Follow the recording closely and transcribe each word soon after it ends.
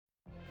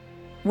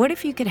What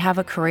if you could have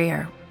a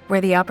career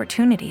where the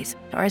opportunities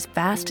are as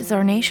vast as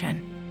our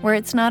nation, where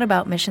it's not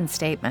about mission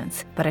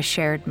statements, but a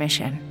shared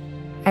mission?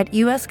 At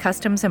U.S.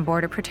 Customs and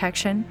Border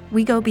Protection,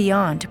 we go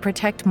beyond to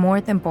protect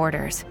more than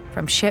borders.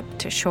 From ship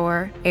to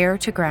shore, air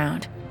to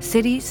ground,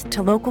 cities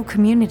to local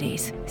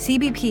communities,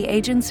 CBP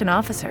agents and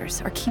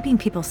officers are keeping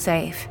people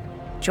safe.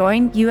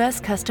 Join U.S.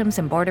 Customs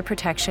and Border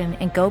Protection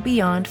and go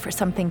beyond for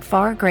something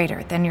far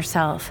greater than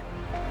yourself.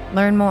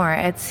 Learn more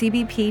at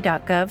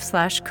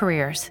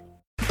cbp.gov/careers.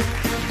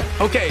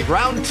 Okay,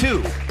 round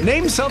two.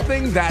 Name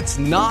something that's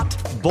not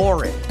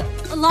boring.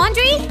 A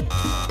laundry?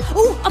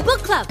 Ooh, a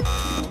book club.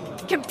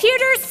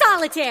 Computer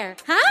solitaire,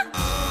 huh?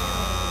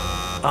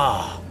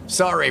 Ah,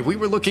 sorry, we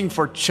were looking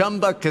for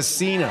Chumba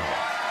Casino.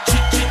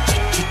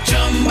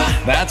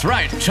 That's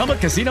right,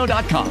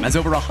 ChumbaCasino.com has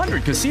over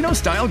 100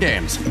 casino-style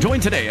games.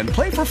 Join today and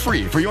play for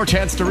free for your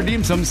chance to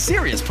redeem some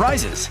serious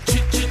prizes.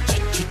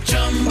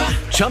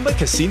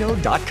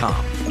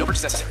 ChumbaCasino.com. No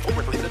purchase necessary. Void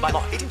where prohibited by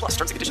law. 18+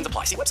 terms and conditions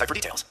apply. See website for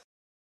details.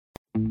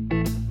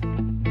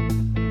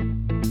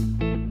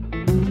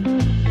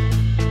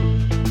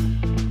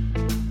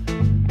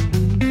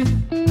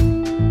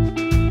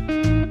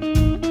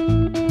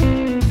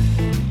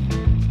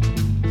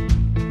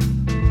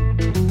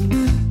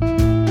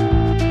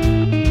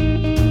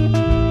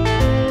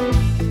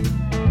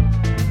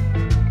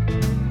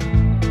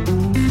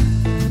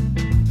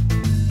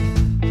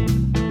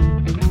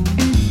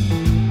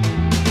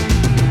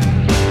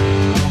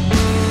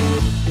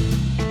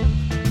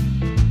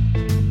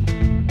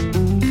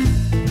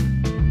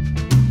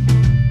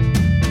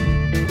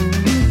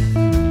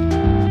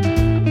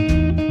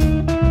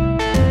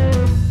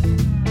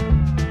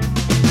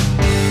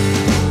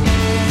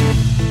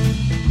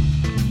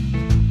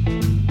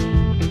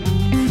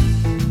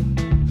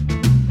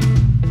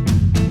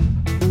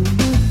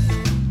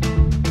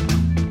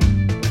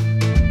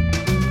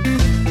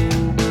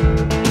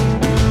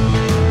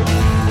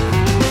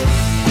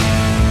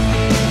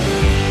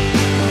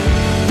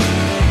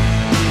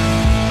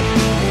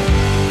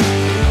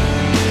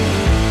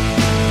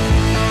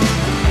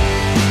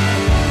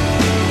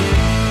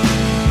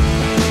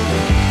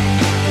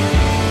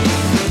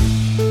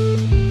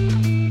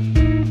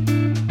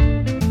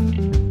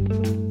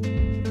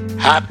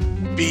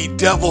 Happy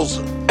Devils,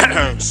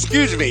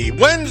 excuse me,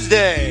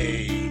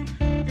 Wednesday.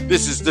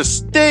 This is the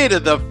State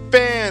of the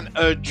Fan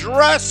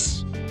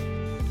Address,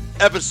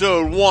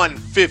 episode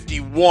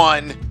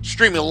 151,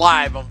 streaming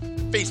live on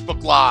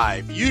Facebook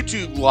Live,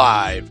 YouTube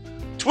Live,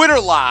 Twitter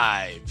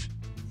Live,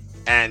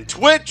 and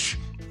Twitch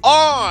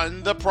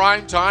on the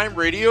Primetime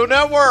Radio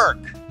Network.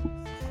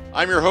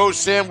 I'm your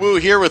host, Sam Wu,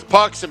 here with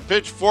Pucks and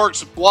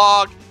Pitchforks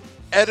blog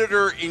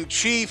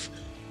editor-in-chief,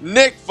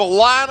 Nick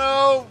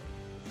Villano.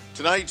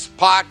 Tonight's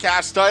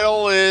podcast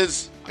title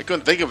is, I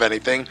couldn't think of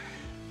anything,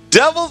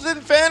 Devils in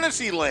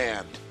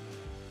Fantasyland.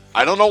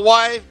 I don't know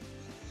why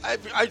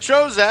I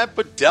chose that,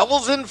 but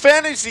Devils in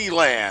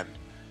Fantasyland.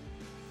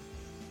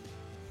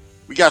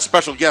 We got a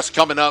special guest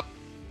coming up.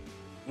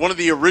 One of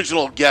the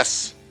original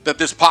guests that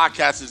this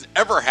podcast has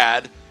ever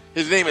had.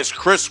 His name is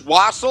Chris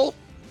Wassel.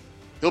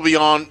 He'll be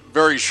on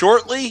very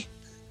shortly.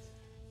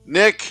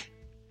 Nick,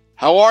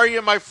 how are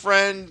you, my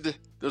friend?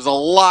 There's a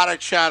lot of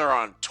chatter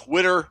on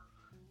Twitter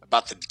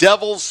about the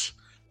Devils,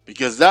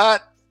 because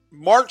that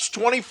March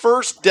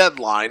 21st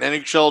deadline,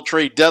 NHL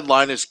trade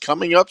deadline, is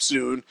coming up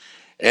soon,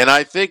 and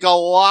I think a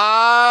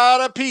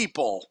lot of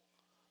people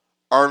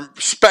are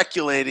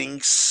speculating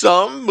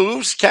some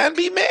moves can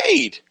be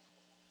made.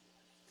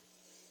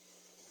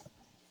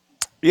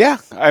 Yeah,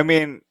 I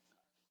mean,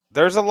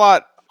 there's a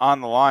lot on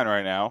the line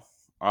right now.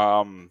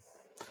 I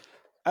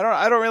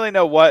don't really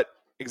know what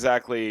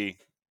exactly.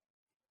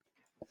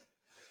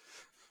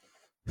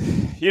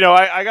 You know,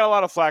 I got a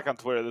lot of flack on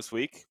Twitter this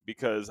week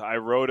because I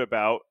wrote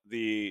about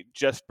the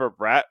Jesper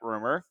Bratt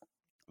rumor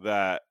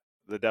that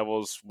the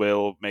Devils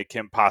will make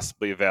him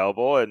possibly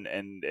available,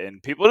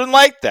 and people didn't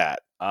like that.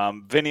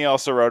 Vinny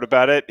also wrote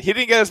about it. He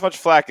didn't get as much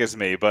flack as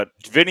me, but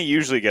Vinny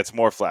usually gets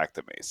more flack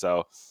than me,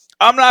 so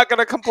I'm not going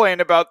to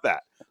complain about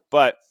that.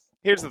 But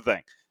here's the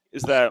thing,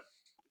 is that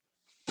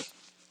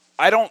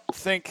I don't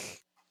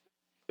think,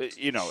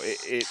 you know,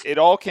 it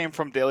all came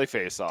from Daily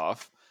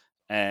Faceoff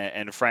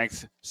and Frank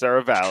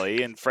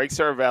Saravalli, and Frank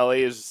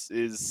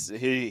Saravalli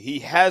he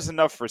has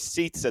enough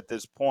receipts at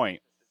this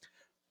point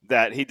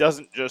that he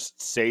doesn't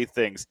just say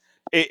things.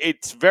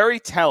 It's very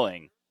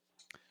telling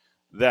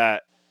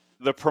that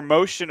the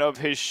promotion of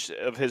his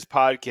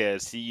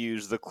podcast, he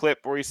used the clip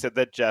where he said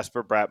that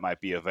Jesper Bratt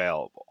might be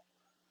available.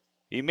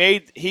 He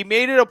made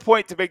it a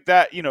point to make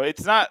that, you know,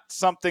 it's not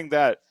something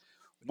that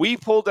we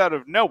pulled out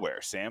of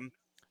nowhere, Sam.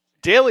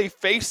 Daily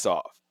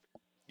Faceoff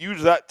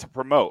used that to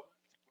promote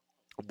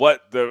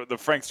what the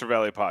Frank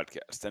Saravalli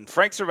podcast. And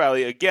Frank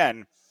Saravalli,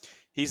 again,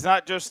 he's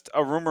not just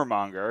a rumor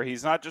monger.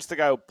 He's not just the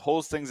guy who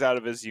pulls things out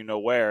of his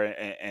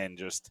you-know-where and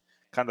just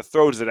kind of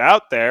throws it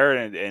out there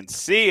and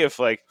see if,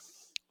 like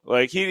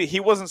he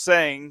wasn't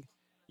saying,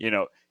 you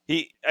know,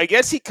 I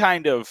guess he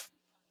kind of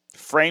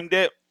framed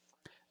it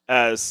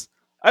as,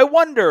 I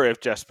wonder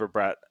if Jesper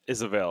Bratt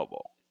is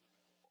available.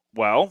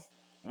 Well,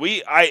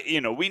 we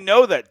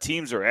know that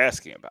teams are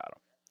asking about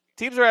him.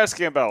 Teams are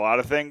asking about a lot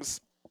of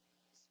things.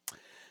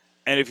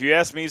 And if you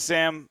ask me,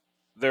 Sam,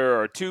 there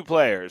are two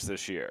players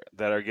this year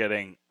that are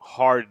getting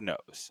hard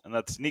nose, and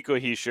that's Nico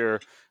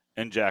Hischier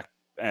and Jack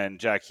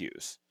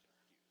Hughes.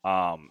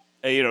 And,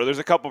 there's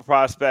a couple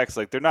prospects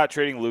like they're not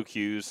trading Luke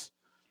Hughes.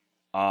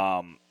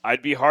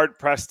 I'd be hard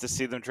pressed to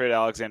see them trade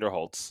Alexander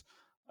Holtz.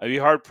 I'd be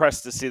hard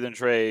pressed to see them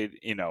trade,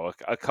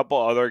 a couple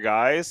other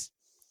guys.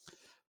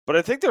 But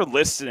I think they're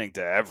listening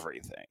to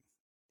everything.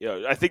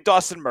 I think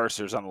Dawson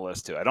Mercer's on the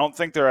list too. I don't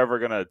think they're ever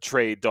going to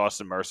trade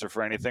Dawson Mercer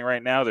for anything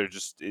right now.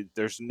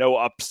 There's no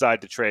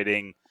upside to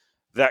trading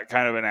that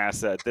kind of an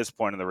asset at this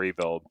point in the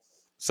rebuild.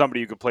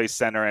 Somebody who could play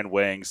center and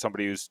wing,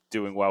 somebody who's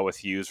doing well with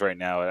Hughes right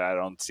now. I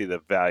don't see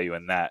the value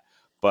in that.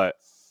 But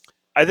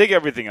I think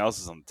everything else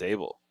is on the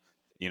table.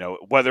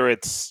 Whether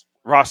it's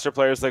roster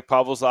players like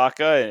Pavel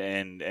Zacha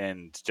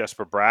and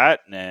Jesper Bratt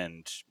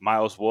and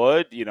Miles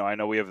Wood. I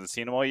know we haven't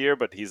seen him all year,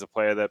 but he's a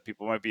player that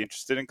people might be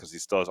interested in because he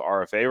still has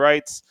RFA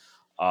rights.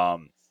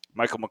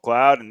 Michael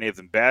McLeod and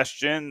Nathan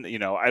Bastian.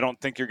 I don't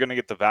think you're going to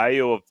get the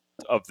value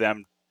of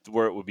them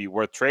where it would be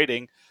worth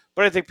trading,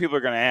 but I think people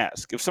are going to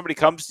ask. If somebody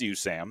comes to you,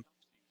 Sam,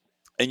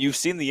 and you've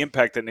seen the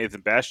impact that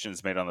Nathan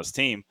Bastian's made on this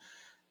team,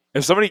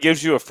 if somebody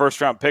gives you a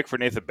first-round pick for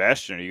Nathan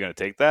Bastian, are you going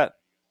to take that?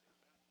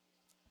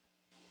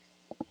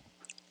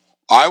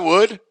 I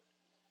would.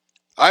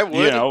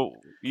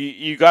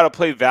 You got to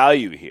play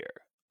value here.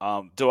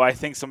 Do I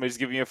think somebody's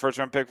giving you a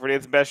first-round pick for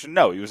Nathan Bastian?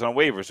 No, he was on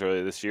waivers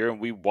earlier this year, and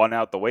we won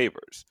out the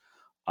waivers.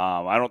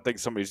 I don't think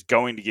somebody's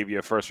going to give you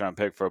a first-round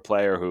pick for a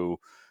player who,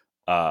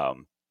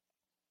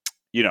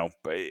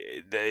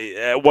 they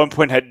at one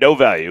point had no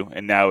value,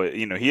 and now,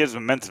 he has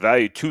immense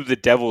value to the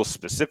Devils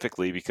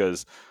specifically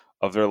because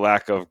of their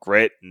lack of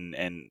grit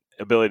and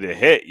ability to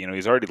hit.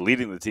 He's already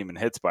leading the team in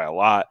hits by a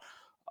lot.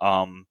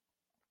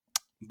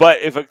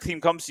 But if a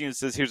team comes to you and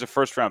says, "Here's a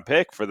first-round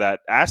pick for that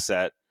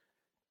asset,"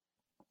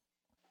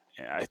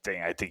 I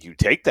think you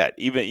take that.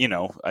 Even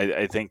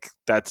I think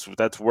that's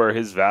where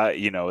his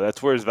value.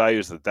 That's where his value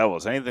is. The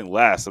Devils. Anything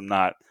less, I'm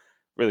not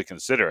really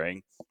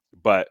considering.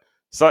 But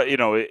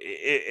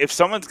if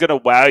someone's going to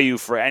wow you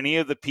for any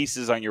of the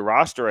pieces on your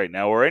roster right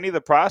now, or any of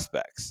the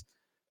prospects,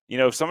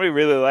 if somebody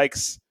really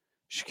likes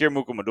Shakir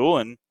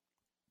Mukhamadullin,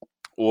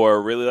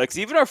 or really likes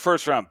even our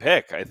first-round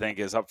pick, I think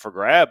is up for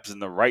grabs in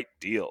the right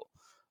deal.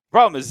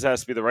 Problem is, it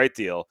has to be the right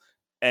deal,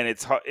 and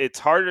it's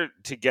harder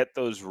to get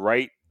those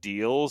right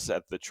deals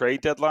at the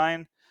trade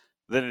deadline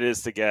than it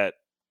is to get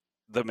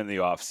them in the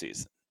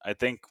offseason. I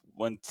think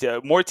when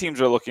more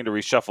teams are looking to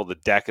reshuffle the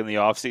deck in the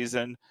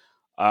offseason,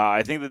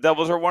 I think the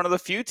Devils are one of the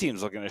few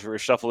teams looking to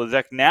reshuffle the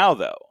deck now,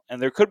 though,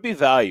 and there could be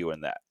value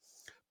in that.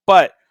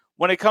 But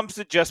when it comes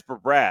to Jesper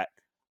Bratt,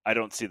 I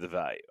don't see the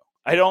value.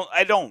 I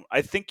don't.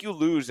 I think you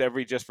lose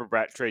every Jesper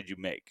Bratt trade you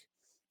make.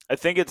 I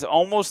think it's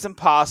almost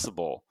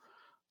impossible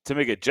to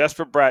make a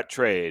Jesper Bratt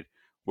trade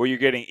where you're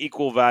getting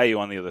equal value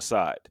on the other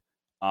side.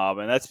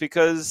 And that's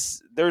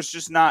because there's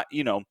just not,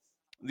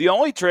 the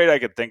only trade I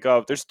could think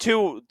of, there's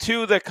two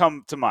that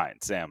come to mind,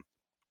 Sam.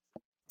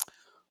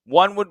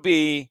 One would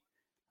be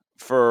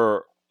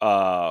for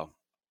Alex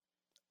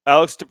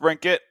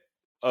DeBrincat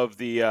of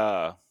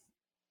the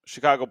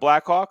Chicago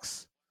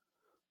Blackhawks.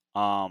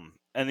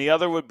 And the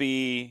other would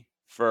be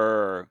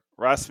for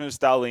Rasmus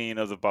Dahlin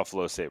of the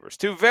Buffalo Sabres.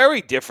 Two very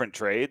different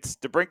trades.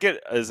 DeBrincat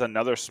is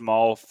another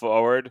small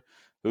forward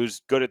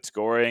who's good at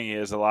scoring. He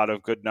has a lot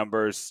of good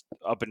numbers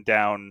up and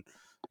down,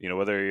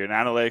 whether you're an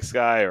analytics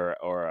guy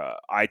or a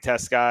eye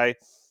test guy,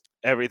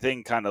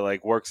 everything kind of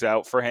like works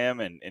out for him.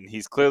 And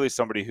he's clearly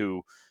somebody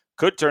who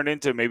could turn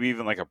into maybe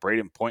even like a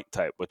Braden Point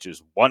type, which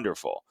is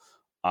wonderful.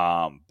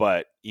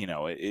 But,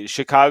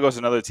 Chicago's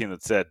another team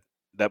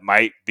that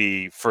might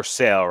be for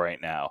sale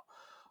right now.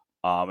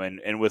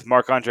 And with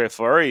Marc-Andre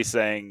Fleury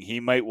saying he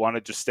might want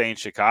to just stay in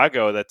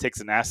Chicago, that takes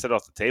an asset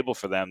off the table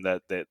for them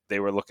that they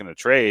were looking to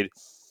trade.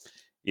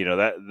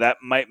 That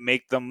might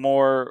make them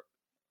more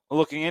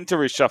looking into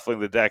reshuffling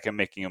the deck and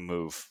making a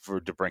move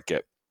for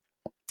DeBrincat.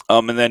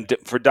 And then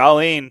for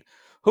Dahlin,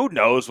 who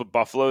knows what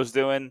Buffalo's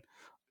doing?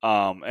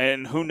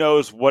 And who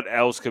knows what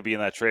else could be in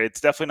that trade?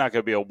 It's definitely not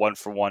going to be a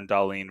 1-for-1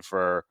 Dahlin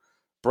for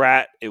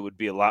Bratt. It would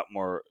be a lot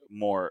more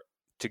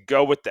to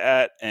go with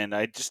that. And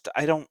I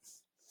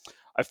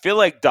feel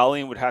like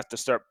Dahlin would have to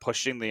start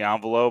pushing the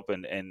envelope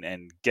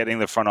and getting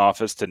the front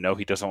office to know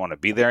he doesn't want to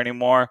be there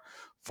anymore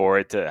for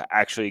it to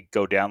actually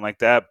go down like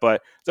that.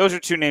 But those are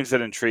two names that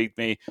intrigued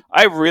me.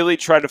 I really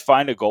tried to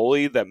find a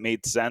goalie that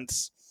made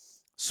sense.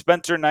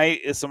 Spencer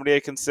Knight is somebody I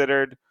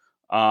considered.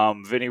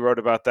 Vinny wrote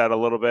about that a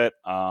little bit.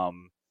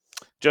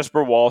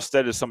 Jesper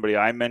Wallstedt is somebody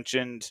I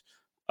mentioned.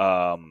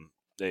 Minnesota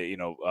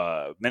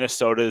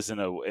is in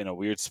a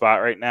weird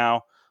spot right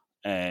now,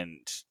 and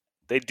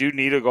they do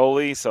need a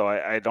goalie, so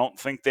I don't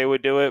think they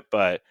would do it,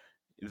 but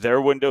their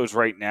window's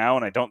right now,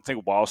 and I don't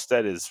think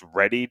Wallstedt is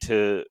ready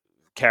to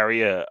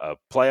carry a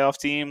playoff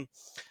team.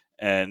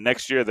 And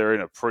next year they're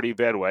in a pretty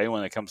bad way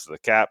when it comes to the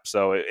cap,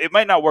 so it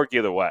might not work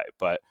either way.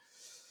 But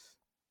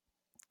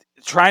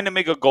trying to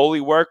make a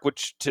goalie work,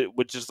 which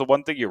is the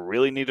one thing you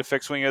really need to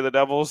fix when you're the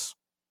Devils.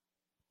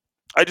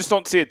 I just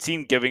don't see a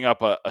team giving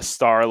up a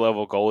star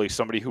level goalie,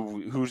 somebody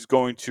who's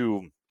going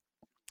to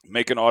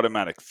make an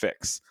automatic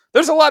fix.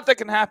 There's a lot that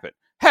can happen.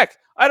 Heck,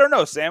 I don't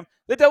know, Sam.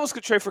 The Devils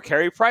could trade for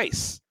Carey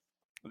Price.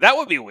 That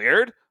would be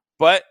weird,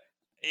 but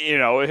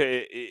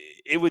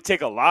it would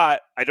take a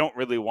lot. I don't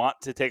really want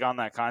to take on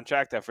that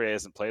contract after he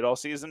hasn't played all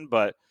season,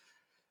 but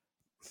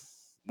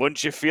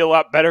wouldn't you feel a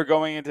lot better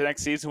going into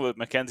next season with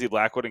Mackenzie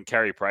Blackwood and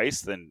Carey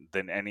Price than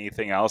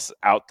anything else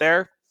out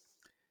there?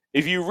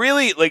 If you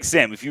really, like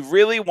Sam, if you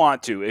really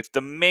want to, if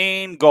the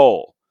main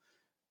goal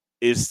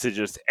is to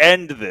just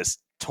end this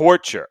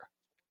torture,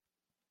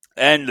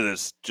 end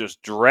this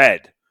just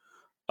dread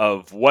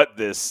of what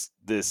this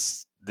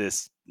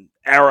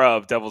era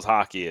of Devils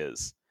hockey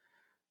is,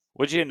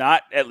 would you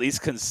not at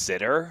least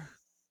consider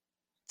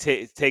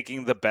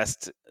taking the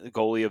best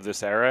goalie of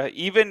this era?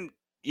 Even,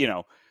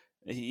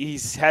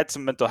 he's had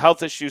some mental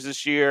health issues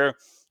this year,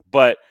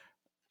 but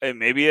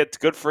maybe it's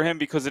good for him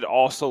because it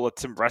also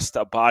lets him rest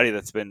a body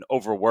that's been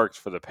overworked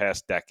for the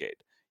past decade.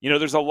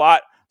 There's a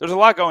lot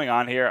going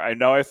on here. I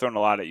know I've thrown a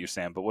lot at you,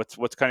 Sam, but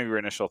what's kind of your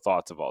initial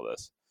thoughts of all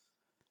this?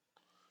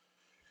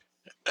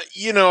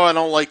 I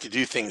don't like to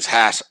do things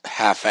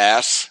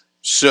half-ass.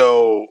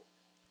 So,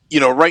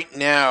 right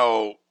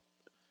now,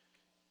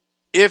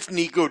 if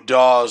Nico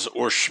Dawes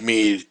or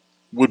Schmid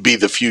would be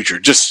the future,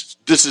 this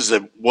is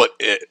an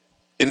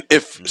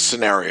if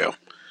scenario.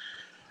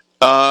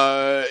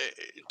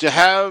 To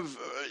have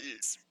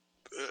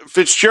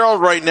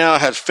Fitzgerald right now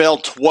has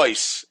failed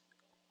twice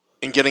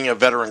in getting a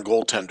veteran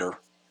goaltender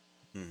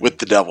with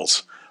the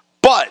Devils,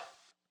 but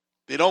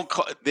they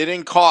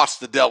didn't cost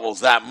the Devils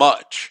that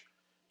much.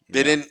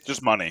 They didn't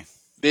just money.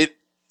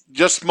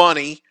 Just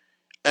money,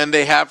 and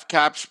they have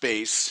cap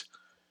space,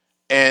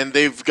 and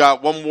they've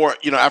got one more.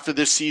 After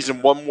this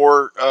season, one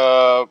more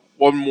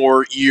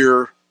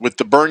year with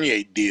the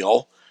Bernier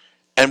deal,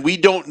 and we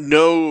don't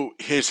know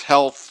his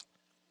health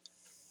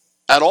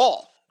at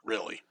all,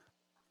 really.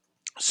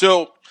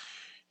 So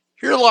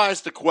here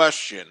lies the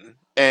question,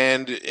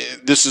 and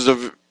this is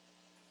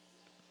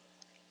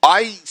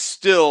I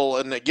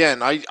still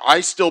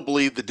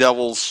believe the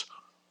Devils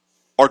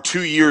are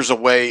 2 years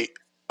away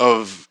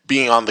of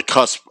being on the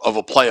cusp of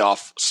a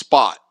playoff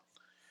spot.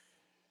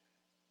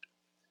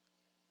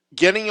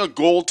 Getting a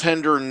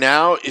goaltender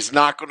now is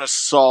not going to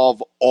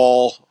solve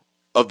all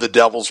of the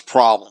Devils'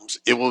 problems.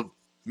 It will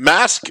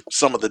mask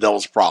some of the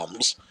Devils'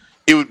 problems.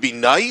 It would be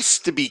nice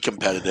to be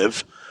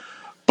competitive,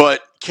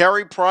 but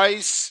Carey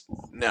Price,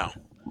 no.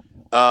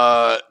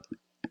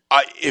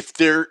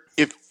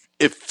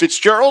 If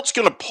Fitzgerald's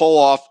going to pull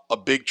off a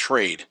big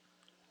trade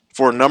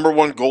for a number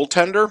one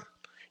goaltender,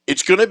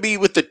 it's going to be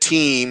with the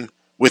team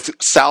with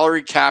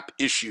salary cap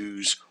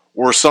issues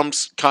or some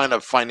kind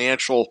of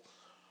financial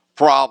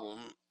problem.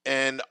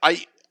 And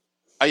I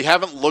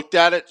haven't looked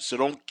at it, so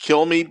don't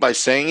kill me by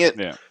saying it.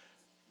 Yeah.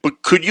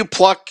 But could you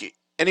pluck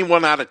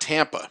anyone out of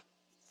Tampa?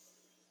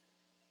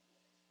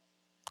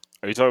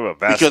 Are you talking about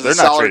Vasilevsky? They're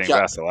not trading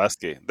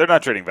Vasilevsky. They're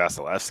not trading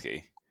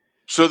Vasilevsky.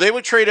 So they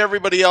would trade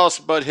everybody else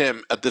but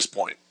him at this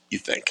point, you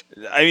think?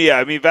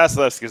 I mean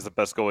Vasilevsky is the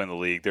best goalie in the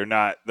league. They're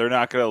not going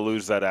to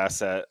lose that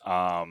asset.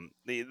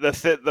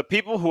 The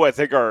people who I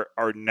think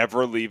are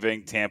never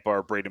leaving Tampa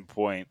are Braden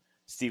Point,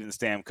 Steven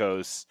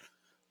Stamkos,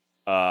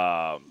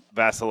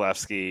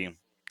 Vasilevsky,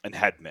 and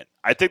Hedman.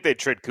 I think they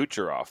trade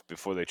Kucherov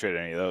before they trade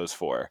any of those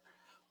four.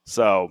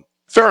 So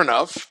fair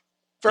enough.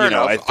 I'm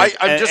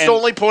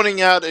only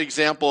pointing out an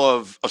example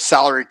of a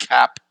salary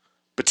cap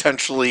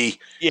potentially.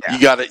 Yeah.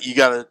 You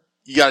gotta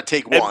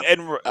take one.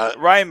 And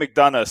Ryan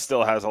McDonough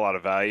still has a lot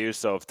of value.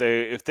 So if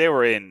they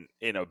were in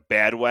a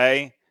bad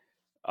way,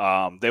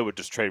 they would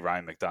just trade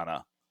Ryan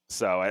McDonough.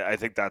 So I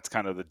think that's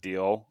kind of the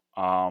deal.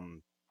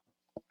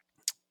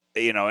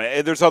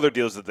 There's other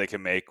deals that they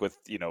can make with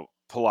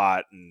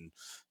Palat and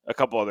a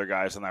couple other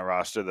guys on that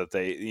roster that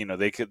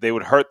they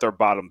would hurt their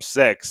bottom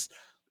six,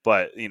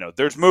 but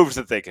there's moves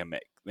that they can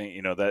make.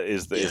 That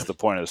is the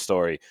point of the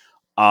story.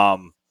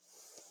 Sam,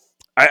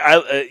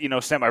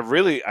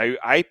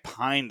 I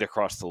pined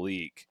across the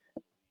league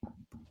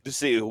to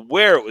see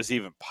where it was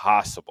even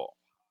possible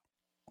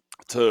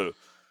to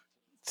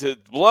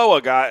blow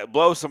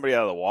somebody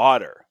out of the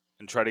water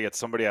and try to get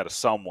somebody out of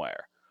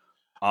somewhere.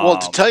 Well,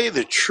 to tell you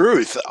the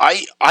truth,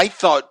 I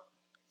thought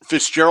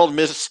Fitzgerald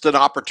missed an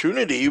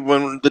opportunity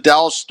when the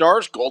Dallas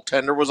Stars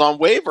goaltender was on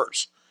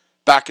waivers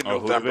back in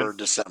November or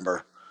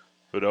December.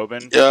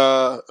 Khudobin,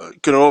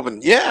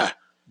 yeah.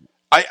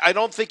 I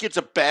don't think it's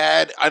a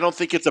bad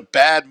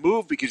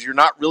move because you're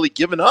not really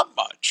giving up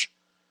much.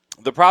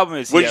 The problem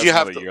is he has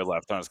another year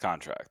left on his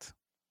contract.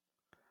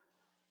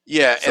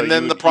 Yeah, so and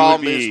then the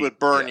problem is with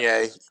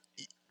Bernier. Yeah.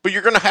 But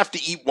you're going to have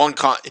to eat one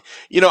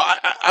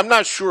I'm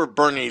not sure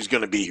Bernier is going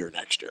to be here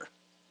next year.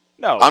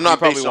 No, I'm not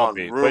based on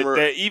rumor.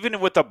 But even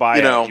with the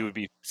buyout, you would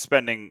be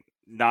spending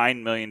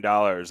 $9 million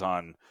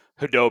on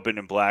Khudobin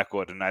and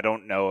Blackwood, and I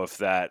don't know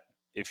if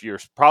your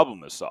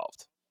problem is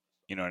solved.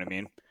 You know what I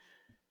mean?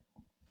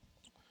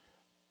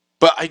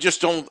 But I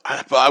just don't.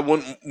 I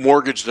wouldn't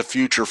mortgage the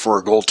future for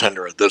a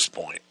goaltender at this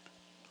point.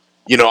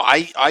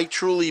 I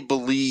truly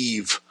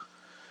believe.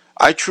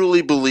 I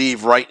truly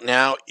believe right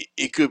now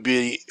it could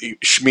be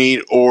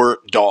Schmid or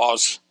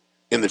Dawes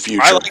in the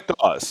future. I like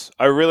Dawes.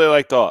 I really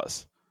like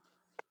Dawes.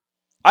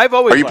 I've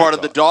always. Are you liked part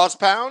of the Dawes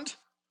Pound?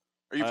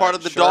 Are you part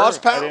of the sure. Dawes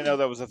Pound? I didn't know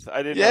that was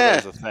I didn't know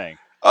that was a thing.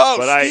 Oh,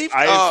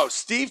 but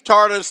Steve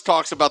Tardis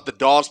talks about the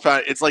Dawes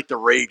Pound. It's like the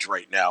rage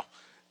right now.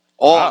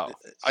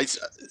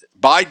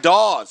 Buy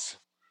Dawes.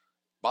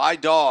 Buy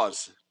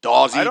Dawes.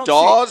 Dawes eat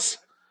Dawes.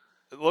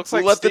 It looks Who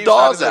like let Steve's the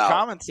Dawes out in the out?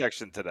 comment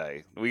section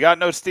today. We got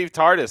no Steve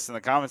Tardis in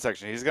the comment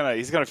section. He's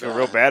gonna feel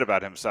real bad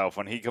about himself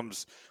when he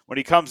comes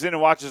in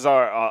and watches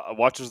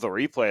watches the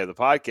replay of the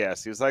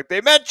podcast. He was like,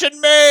 "They mentioned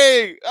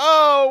me.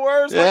 Oh,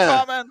 where's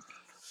my comment?"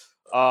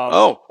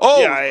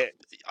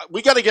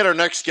 We got to get our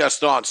next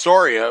guest on.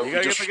 Sorry, we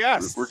got to get the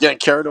guest. We're getting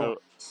carried away.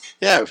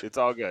 Yeah, it's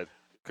all good.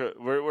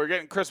 We're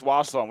getting Chris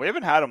Wassel on. We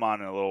haven't had him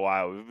on in a little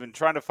while. We've been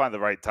trying to find the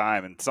right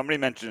time, and somebody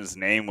mentioned his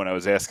name when I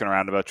was asking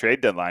around about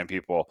trade deadline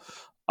people.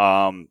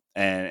 And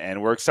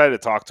we're excited to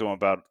talk to him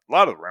about a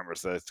lot of the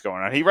rumors that's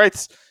going on. He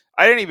writes.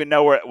 I didn't even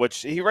know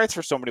he writes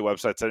for so many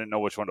websites. I didn't know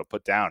which one to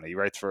put down. He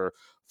writes for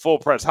Full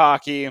Press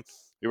Hockey.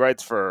 He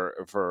writes for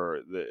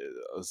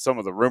some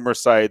of the rumor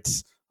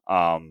sites.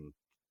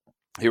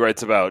 He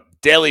writes about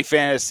Daily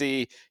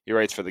Fantasy. He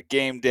writes for the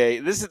Game Day.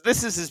 This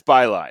is his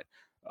byline.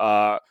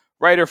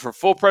 Writer for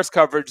Full Press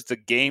Coverage, The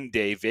Game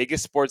Day,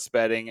 Vegas Sports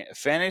Betting,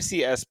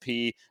 Fantasy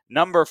SP,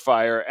 Number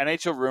Fire,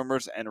 NHL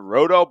Rumors, and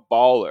Roto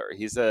Baller.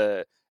 He's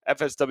a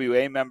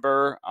FSWA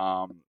member.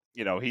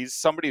 He's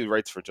somebody who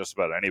writes for just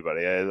about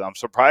anybody. I'm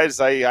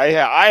surprised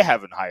I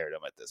haven't hired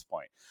him at this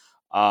point.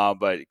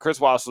 But Chris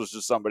Wassel is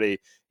just somebody,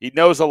 he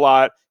knows a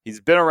lot.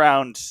 He's been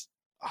around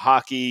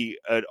hockey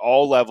at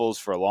all levels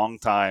for a long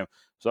time.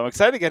 So I'm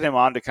excited to get him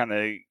on to kind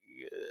of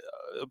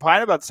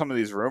opine about some of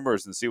these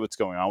rumors and see what's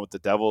going on with the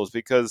Devils,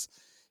 because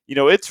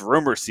it's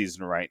rumor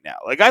season right now.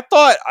 Like I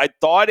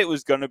thought it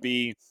was going to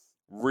be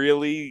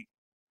really.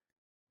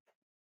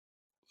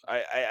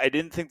 I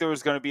didn't think there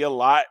was going to be a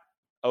lot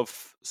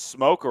of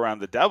smoke around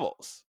the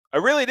Devils. I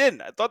really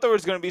didn't. I thought there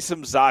was going to be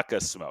some Zacha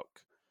smoke.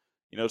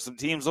 Some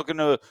teams looking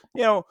to,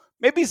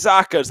 maybe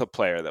Zacha is a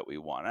player that we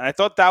want. And I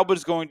thought that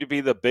was going to be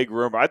the big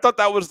rumor. I thought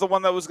that was the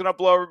one that was going to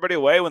blow everybody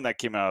away when that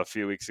came out a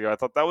few weeks ago. I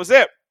thought that was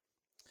it.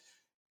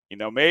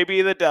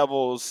 Maybe the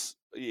Devils,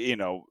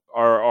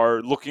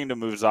 are looking to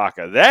move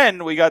Zacha.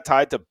 Then we got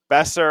tied to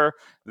Besser.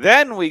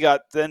 Then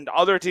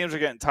other teams are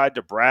getting tied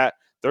to Bratt.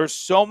 There's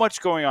so much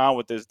going on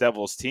with this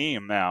Devils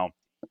team now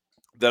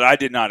that I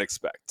did not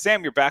expect.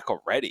 Sam, you're back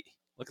already.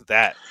 Look at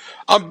that.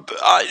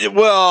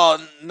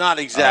 Well, not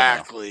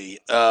exactly.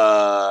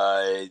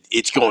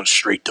 It's going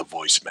straight to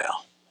voicemail.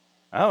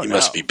 Oh, he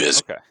must be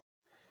busy. Okay.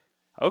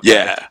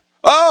 Yeah.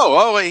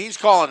 Oh, wait, he's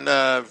calling.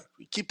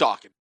 Keep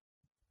talking.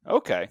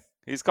 Okay.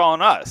 He's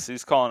calling us.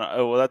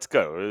 Oh, well, that's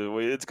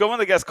good. It's good when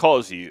the guest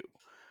calls you.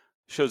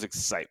 Shows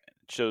excitement.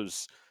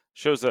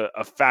 Shows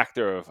a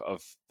factor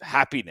of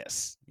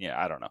happiness. Yeah,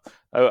 I don't know.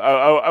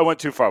 I went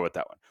too far with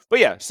that one. But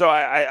yeah, so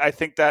I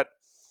think that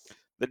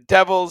the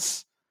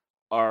Devils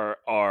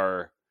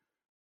are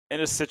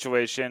in a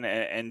situation,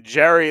 and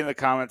Jerry in the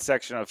comment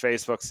section of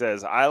Facebook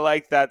says, I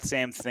like that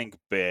Sam think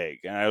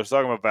big. And I was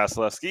talking about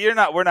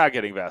Vasilevsky. We're not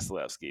getting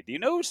Vasilevsky. Do you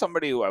know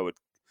somebody who I would?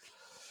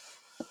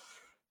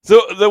 So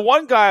the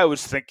one guy I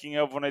was thinking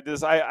of when I did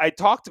this, I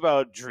talked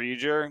about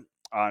Driedger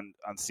on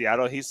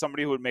Seattle. He's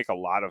somebody who would make a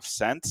lot of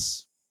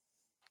sense.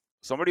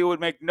 Somebody who would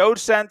make no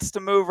sense to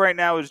move right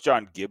now is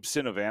John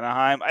Gibson of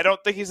Anaheim. I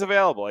don't think he's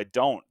available. I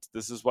don't.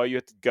 This is why you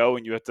have to go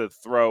and you have to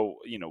throw,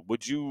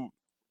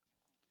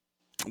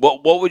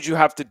 what would you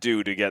have to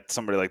do to get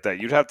somebody like that?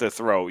 You'd have to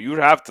throw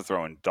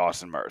in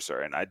Dawson Mercer.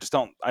 And I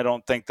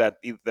don't think that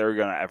they're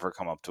going to ever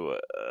come up to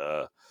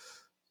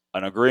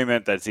an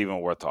agreement that's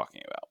even worth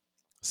talking about.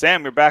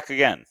 Sam, you're back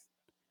again.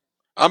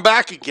 I'm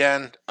back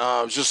again.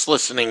 I was just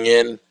listening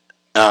in.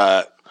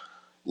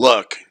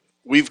 Look,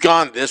 we've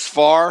gone this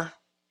far.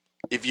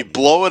 If you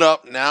blow it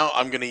up now,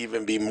 I'm going to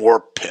even be more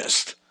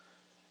pissed.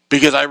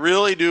 Because I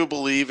really do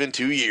believe in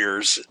 2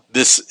 years,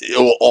 it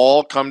will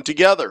all come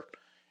together.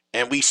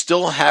 And we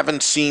still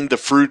haven't seen the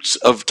fruits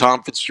of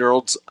Tom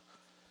Fitzgerald's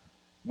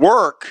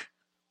work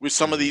with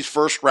some of these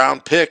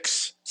first-round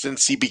picks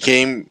since he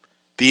became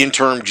the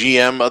interim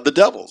GM of the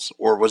Devils.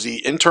 Or was he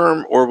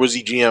interim or was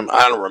he GM?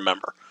 I don't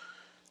remember.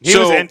 He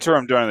was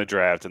interim during the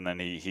draft, and then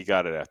he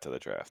got it after the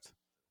draft.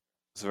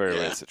 It's a very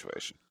late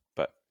situation.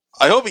 But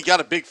I hope he got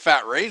a big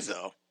fat raise,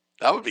 though.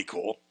 That would be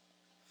cool.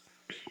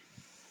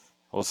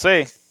 We'll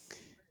see.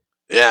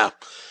 Yeah.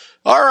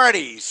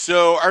 Alrighty.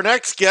 So our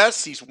next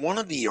guest, he's one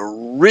of the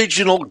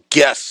original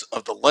guests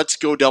of the Let's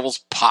Go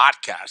Devils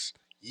podcast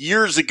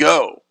years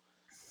ago.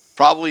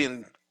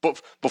 Probably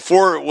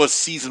before it was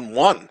season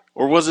 1.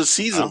 Or was it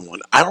season 1?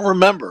 I don't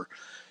remember.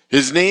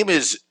 His name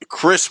is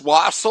Chris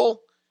Wassel.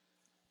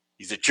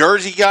 He's a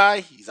Jersey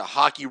guy. He's a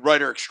hockey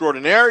writer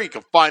extraordinaire. You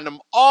can find him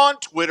on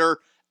Twitter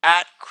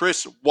at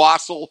Chris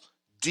Wassel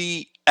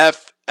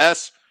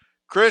DFS.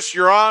 Chris,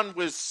 you're on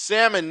with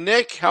Sam and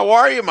Nick. How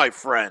are you, my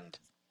friend?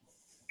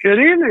 Good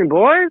evening,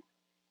 boys.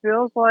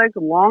 Feels like a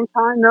long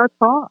time no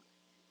talk.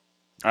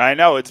 I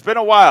know it's been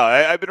a while.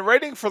 I've been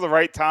waiting for the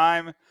right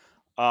time,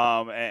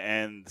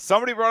 and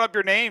somebody brought up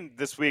your name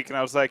this week, and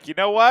I was like, you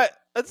know what?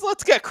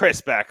 Let's get Chris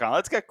back on.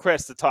 Let's get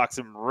Chris to talk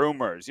some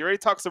rumors. You ready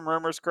to talk some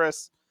rumors,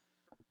 Chris?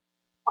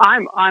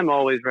 I'm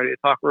always ready to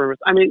talk rumors.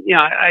 I mean,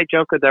 I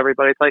joke with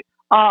everybody. It's like,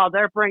 oh,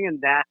 they're bringing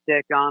that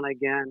dick on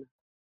again.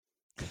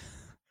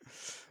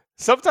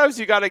 Sometimes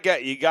you gotta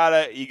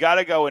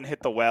go and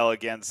hit the well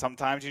again.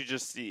 Sometimes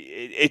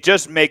it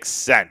just makes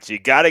sense. You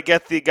gotta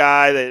get the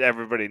guy that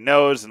everybody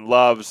knows and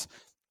loves,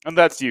 and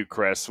that's you,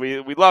 Chris.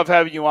 We love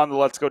having you on the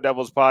Let's Go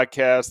Devils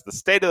podcast, the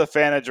State of the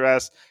Fan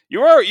Address. You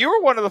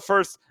were one of the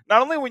first.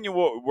 Not only when you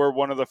were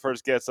one of the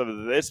first guests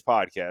of this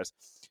podcast,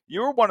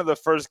 you were one of the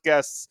first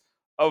guests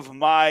of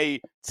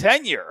my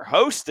tenure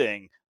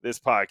hosting this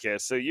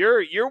podcast. So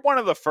you're one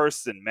of the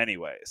first in many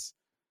ways.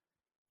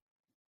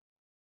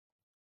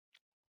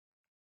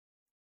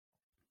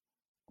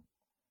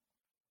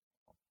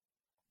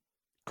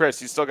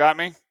 Chris, you still got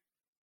me?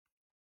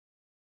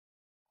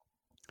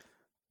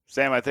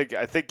 Sam, I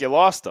think you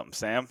lost him,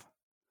 Sam.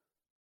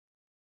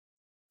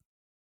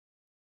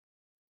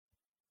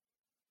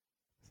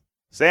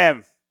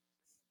 Sam.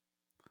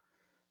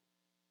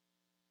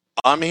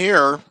 I'm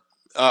here.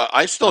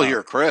 I still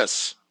hear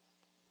Chris.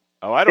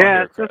 Oh, I don't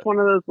hear it's Chris. just one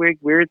of those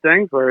weird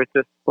things where it's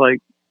just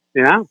like,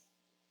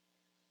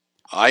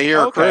 I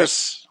hear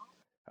Chris.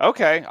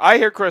 Okay, I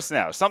hear Chris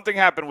now. Something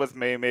happened with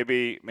me.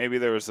 Maybe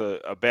there was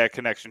a bad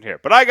connection here.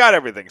 But I got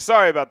everything.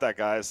 Sorry about that,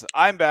 guys.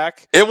 I'm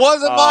back. It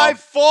wasn't my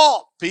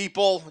fault,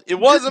 people. It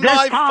wasn't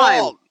my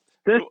fault.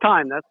 This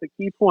time, that's the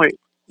key point.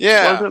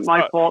 Yeah. It wasn't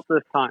my fault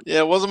this time. Yeah,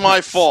 it wasn't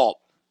my fault.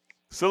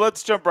 So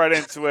let's jump right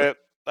into it.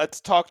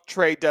 Let's talk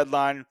trade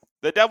deadline.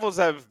 The Devils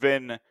have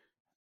been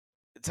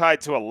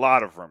tied to a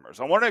lot of rumors.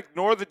 I want to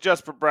ignore the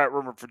Jesper Bratt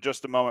rumor for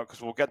just a moment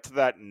because we'll get to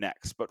that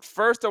next. But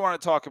first, I want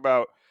to talk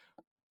about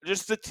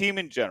just the team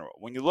in general.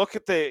 When you look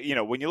at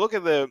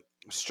the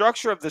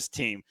structure of this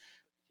team,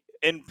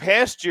 in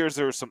past years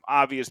there were some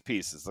obvious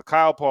pieces: the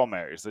Kyle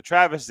Palmieri's, the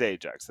Travis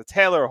Zajacs, the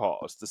Taylor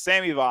Halls, the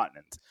Sammy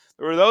Vatanen.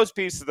 There were those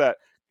pieces that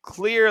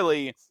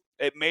clearly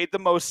it made the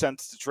most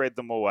sense to trade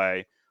them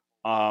away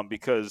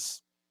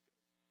because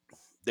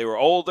they were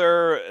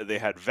older, they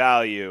had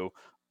value.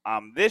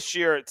 This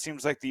year, it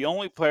seems like the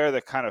only player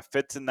that kind of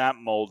fits in that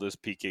mold is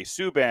PK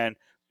Subban,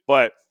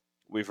 but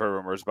we've heard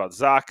rumors about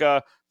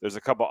Zacha. There's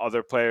a couple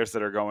other players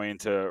that are going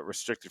into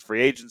restricted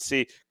free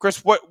agency.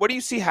 Chris, what do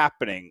you see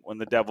happening when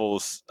the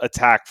Devils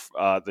attack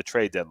the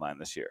trade deadline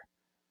this year?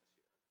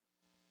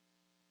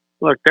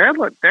 Look, they're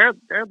looking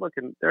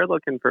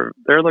for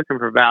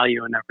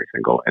value in every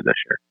single way this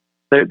year.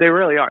 They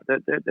really are.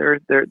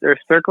 They're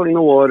circling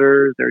the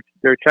waters.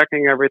 They're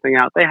checking everything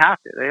out. They have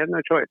to. They have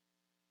no choice.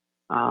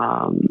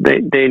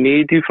 They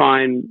need to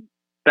find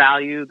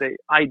value. They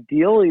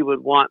ideally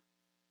would want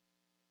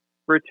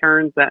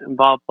returns that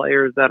involve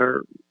players that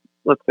are,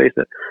 let's face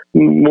it,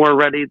 more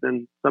ready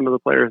than some of the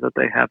players that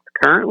they have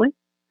currently.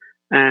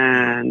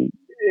 And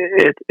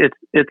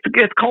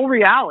it's cold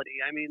reality.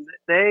 I mean,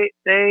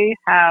 they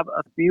have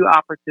a few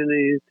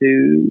opportunities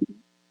to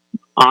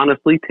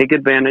honestly take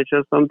advantage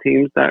of some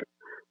teams that,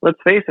 let's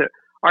face it,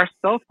 are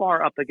so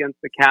far up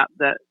against the cap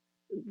that,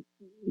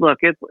 look,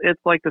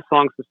 it's like the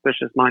song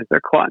Suspicious Minds.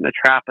 They're caught in a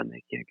trap and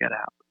they can't get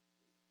out.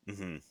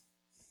 Mm-hmm.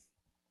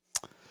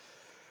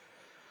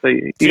 So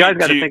you guys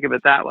got to think of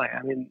it that way.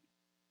 I mean,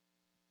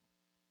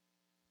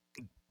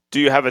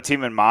 do you have a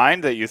team in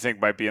mind that you think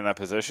might be in that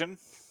position?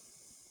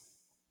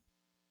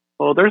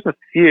 Well, there's a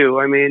few.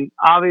 I mean,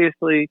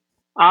 obviously,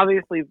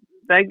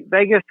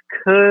 Vegas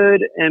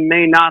could and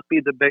may not be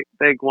the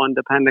big one,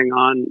 depending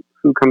on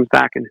who comes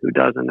back and who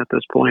doesn't at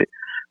this point.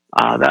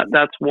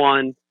 That's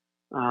one.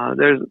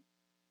 There's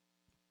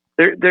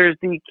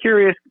the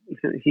curious.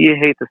 You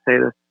hate to say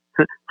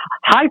this.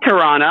 Hi,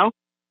 Toronto.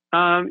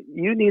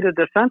 You need a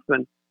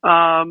defenseman.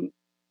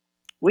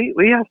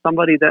 We have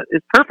somebody that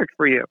is perfect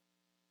for you.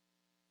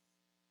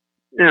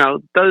 You know,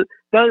 does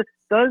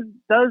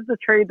the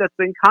trade that's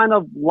been kind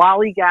of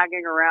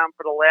lollygagging around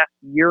for the last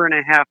year and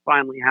a half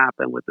finally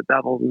happen with the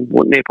Devils and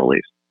Maple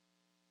Leafs?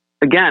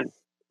 Again,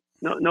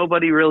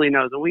 nobody really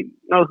knows, and we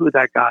know who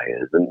that guy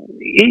is, and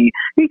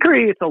he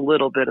creates a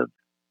little bit of,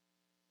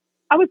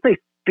 I would say,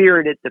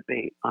 spirited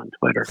debate on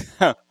Twitter.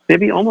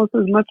 Maybe almost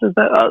as much as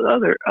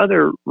that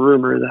other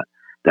rumor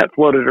that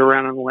floated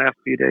around in the last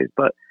few days.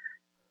 But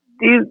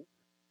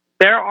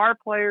there are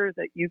players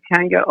that you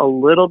can get a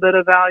little bit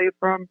of value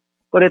from,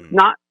 but it's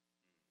not,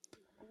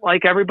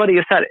 like everybody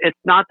has said, it's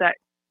not that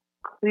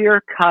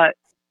clear-cut,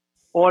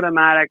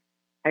 automatic,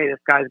 hey, this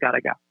guy's got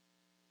to go.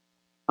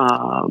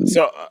 Are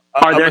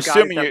there guys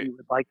that you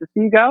would like to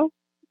see go?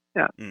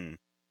 Yeah.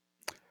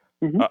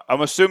 Mm-hmm.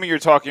 I'm assuming you're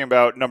talking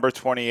about number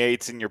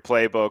 28s in your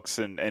playbooks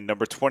and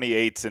number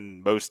 28s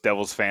in most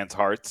Devils fans'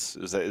 hearts.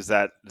 Is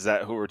that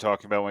who we're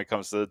talking about when it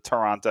comes to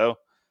Toronto?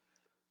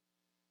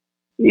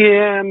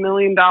 Yeah, $1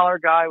 million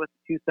guy with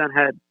a 2-cent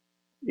head.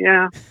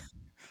 Yeah.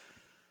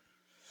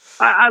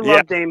 I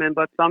love Damon,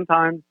 but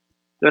sometimes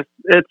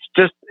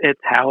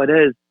it's how it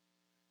is.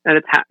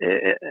 And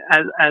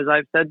as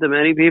I've said to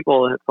many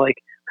people, it's like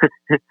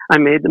I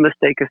made the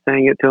mistake of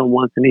saying it to him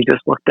once, and he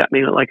just looked at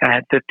me like I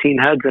had 15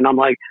 heads, and I'm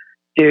like,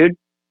 dude,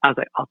 I was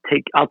like,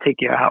 I'll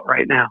take you out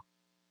right now,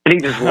 and he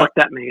just looked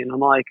at me, and I'm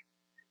like,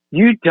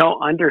 you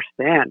don't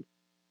understand.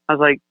 I was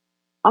like,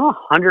 I'm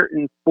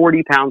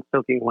 140 pounds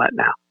soaking wet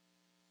now.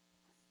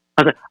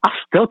 I was like, I'll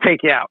still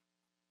take you out.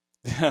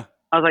 I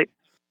was like,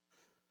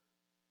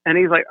 and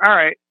he's like, all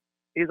right.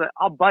 He's like,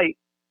 I'll bite.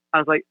 I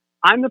was like,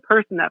 I'm the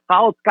person that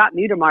followed Scott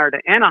Niedermayer to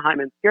Anaheim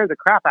and scared the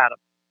crap out of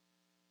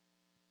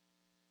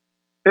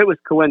him. It was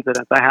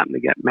coincidence. I happened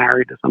to get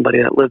married to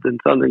somebody that lived in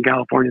Southern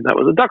California that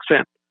was a Ducks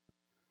fan.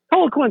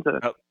 Total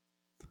coincidence.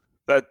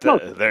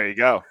 There you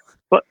go.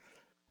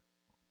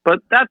 But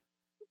that's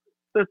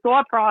the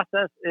thought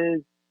process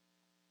is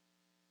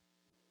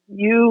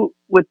you,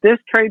 with this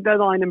trade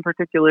deadline in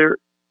particular,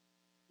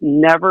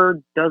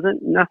 never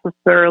doesn't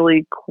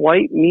necessarily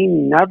quite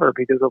mean never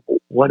because of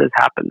what has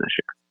happened this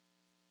year.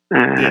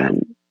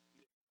 And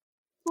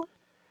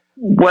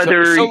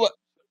whether...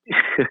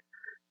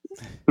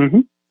 Mm-hmm.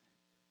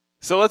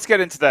 So let's get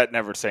into that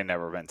never say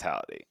never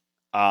mentality.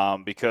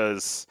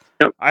 Because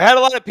I had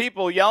a lot of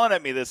people yelling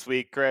at me this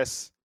week,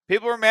 Chris.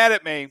 People were mad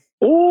at me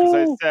because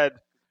I said...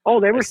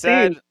 they were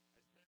saying...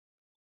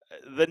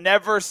 The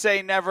never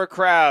say never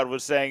crowd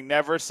was saying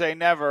never say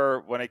never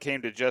when it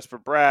came to Jesper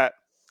Bratt.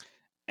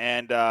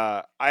 And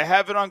I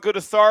have it on good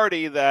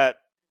authority that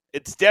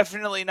it's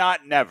definitely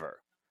not never.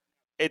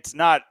 It's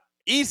not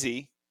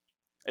easy.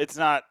 It's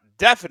not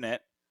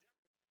definite.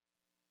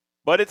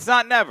 But it's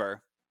not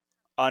never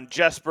on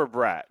Jesper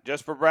Bratt.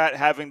 Jesper Bratt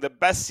having the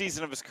best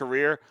season of his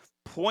career,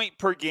 point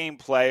per game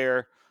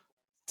player,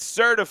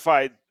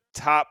 certified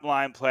top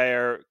line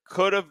player,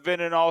 could have been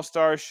an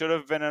all-star, should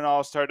have been an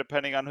all-star,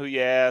 depending on who you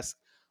ask.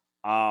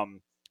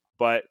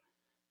 But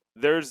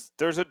there's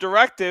a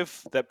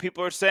directive that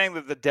people are saying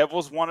that the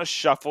Devils want to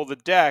shuffle the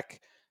deck.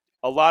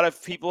 A lot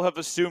of people have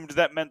assumed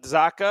that meant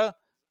Zacha,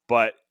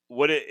 but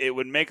it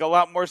would make a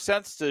lot more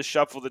sense to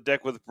shuffle the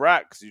deck with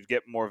Bratt because you'd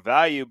get more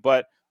value.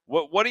 But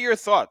what are your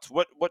thoughts?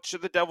 What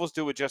should the Devils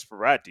do with Jesper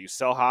Bratt? Do you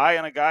sell high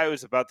on a guy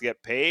who's about to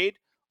get paid,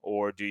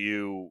 or do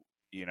you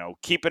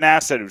keep an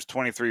asset who's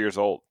 23 years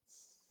old?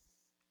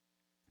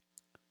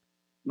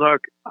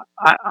 Look,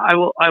 I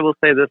will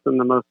say this in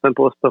the most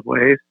simplest of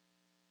ways.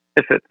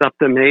 If it's up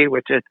to me,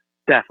 which it's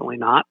definitely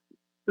not,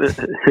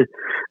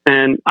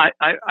 and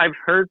I've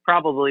heard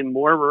probably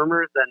more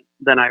rumors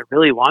than I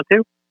really want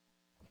to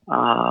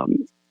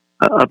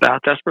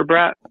about Jesper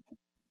Bratt.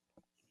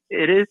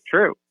 It is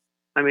true.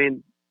 I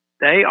mean,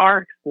 they are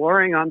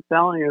exploring on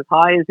selling as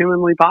high as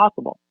humanly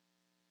possible.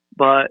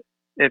 But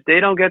if they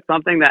don't get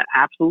something that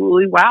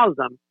absolutely wows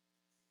them,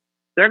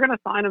 they're going to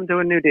sign him to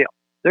a new deal.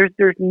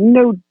 There's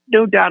no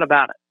doubt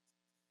about it.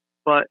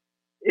 But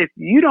if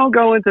you don't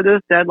go into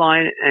this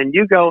deadline and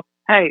you go,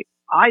 hey,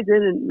 I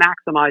didn't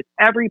maximize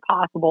every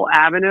possible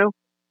avenue,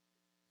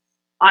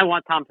 I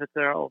want Tom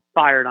Fitzgerald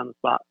fired on the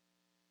spot.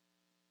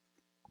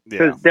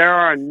 Because there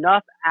are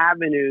enough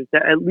avenues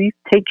that at least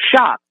take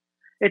shots.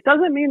 It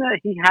doesn't mean that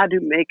he had to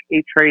make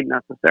a trade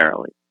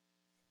necessarily,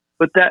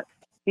 but that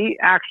he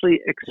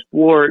actually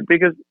explored.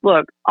 Because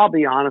look, I'll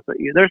be honest with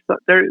you.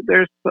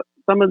 There's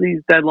some of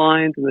these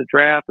deadlines and the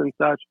draft and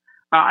such.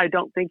 I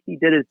don't think he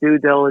did his due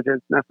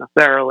diligence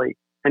necessarily,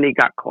 and he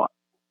got caught.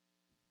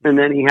 And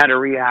then he had to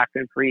react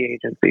in free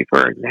agency,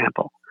 for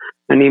example,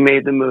 and he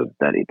made the moves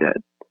that he did.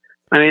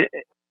 I mean,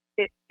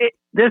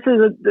 this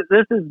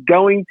is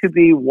going to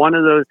be one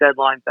of those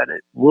deadlines that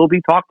it will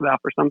be talked about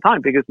for some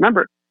time. Because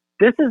remember,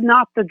 this is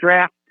not the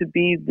draft to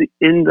be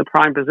in the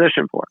prime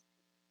position for,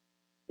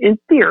 in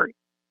theory,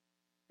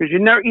 because you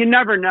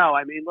never know.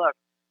 I mean, look,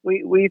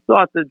 we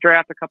thought the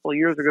draft a couple of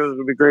years ago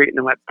would be great, and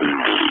it went,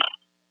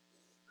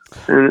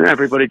 and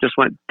everybody just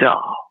went, duh.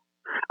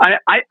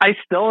 I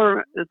still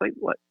remember, it's like,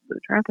 what, the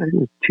draft, I think it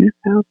was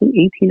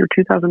 2018 or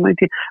 2019.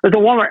 It was the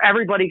one where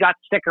everybody got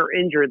sick or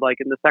injured, like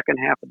in the second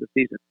half of the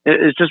season.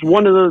 It's just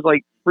one of those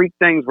like freak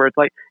things where it's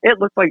like, it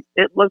looked like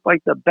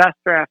the best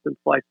draft in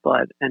sliced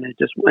bread, and it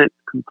just went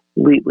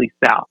completely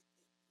south.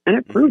 And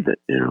it proved it,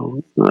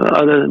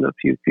 other than a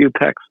few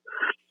picks.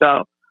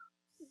 So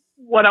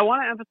what I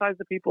want to emphasize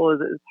to people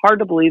is it's hard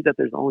to believe that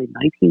there's only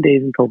 19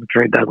 days until the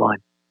trade deadline.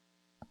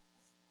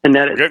 And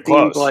that it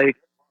seems like,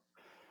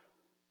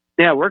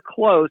 yeah, we're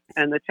close,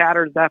 and the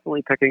chatter is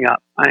definitely picking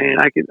up. I mean,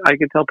 I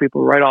can tell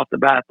people right off the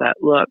bat that,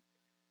 look,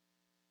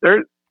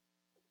 there's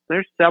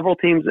several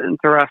teams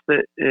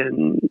interested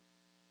in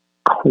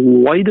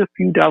quite a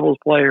few Devils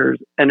players,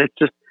 and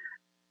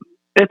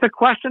it's a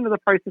question of the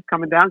prices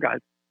coming down, guys.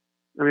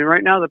 I mean,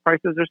 right now the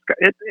prices are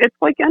it's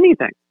like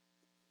anything.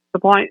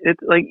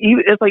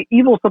 It's like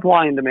evil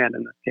supply and demand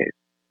in this case,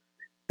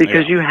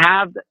 because you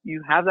have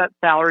that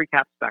salary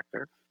cap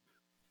specter.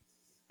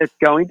 It's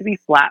going to be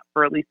flat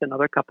for at least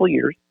another couple of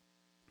years,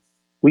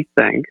 we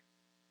think.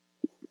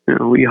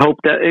 We hope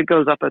that it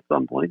goes up at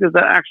some point because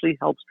that actually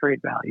helps trade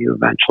value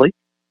eventually.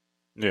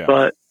 Yeah.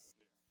 But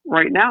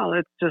right now,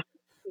 it's just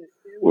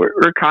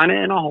we're kind of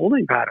in a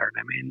holding pattern.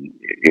 I mean,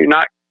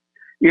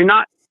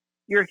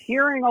 you're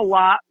hearing a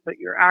lot, but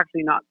you're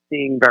actually not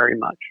seeing very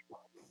much.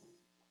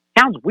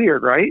 Sounds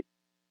weird, right?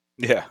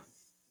 Yeah.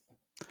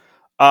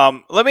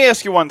 Let me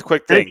ask you one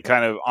quick thing,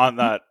 kind of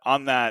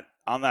on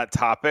that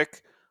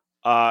topic.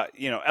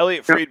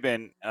 Elliot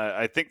Friedman.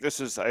 I think this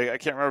is. I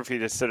can't remember if he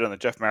just said it on the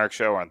Jeff Marek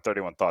show or on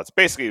 31 Thoughts.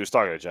 Basically, he was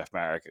talking to Jeff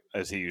Marek,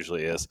 as he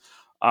usually is.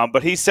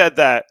 But he said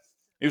that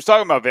he was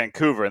talking about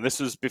Vancouver, and this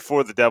was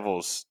before the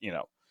Devils,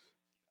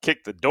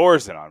 kicked the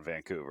doors in on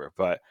Vancouver.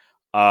 But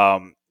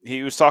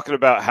he was talking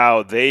about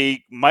how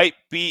they might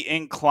be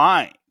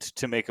inclined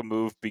to make a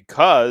move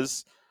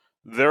because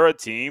they're a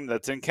team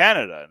that's in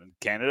Canada. And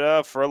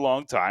Canada, for a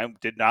long time,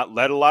 did not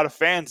let a lot of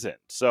fans in.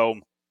 So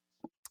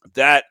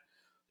that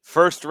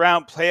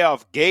first-round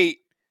playoff gate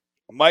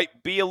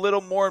might be a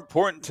little more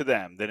important to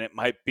them than it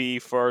might be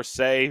for,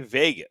 say,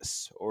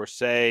 Vegas or,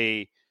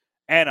 say,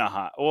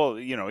 Anaheim. Well,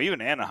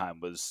 even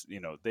Anaheim was,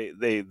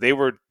 they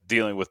were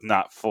dealing with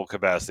not full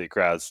capacity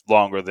crowds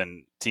longer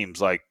than teams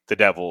like the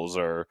Devils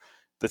or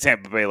the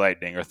Tampa Bay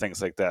Lightning or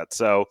things like that.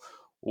 So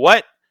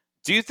what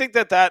do you think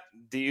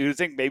do you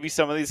think maybe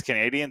some of these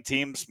Canadian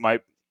teams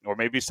might, or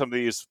maybe some of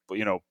these,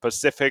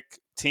 Pacific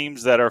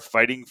teams that are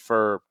fighting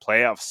for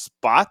playoff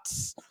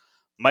spots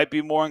might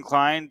be more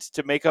inclined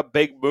to make a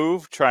big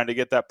move trying to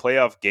get that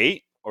playoff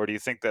gate? Or do you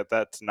think that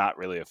that's not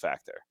really a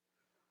factor?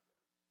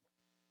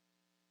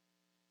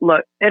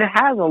 Look, it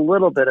has a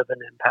little bit of an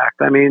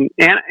impact. I mean,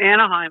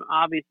 Anaheim,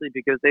 obviously,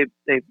 because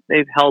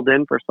they've held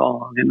in for so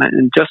long,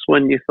 and just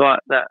when you thought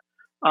that,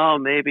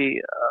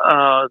 maybe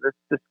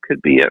this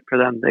could be it for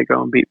them, they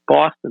go and beat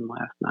Boston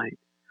last night.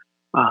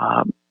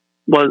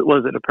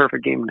 Was it a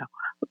perfect game? No,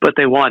 but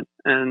they won,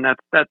 and that's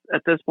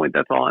at this point,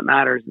 that's all that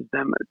matters, is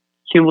them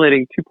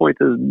accumulating 2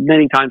 points as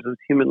many times as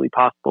humanly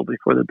possible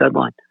before the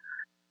deadline.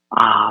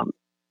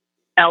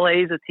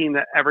 LA is a team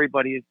that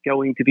everybody is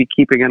going to be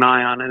keeping an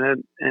eye on,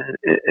 and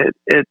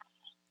it's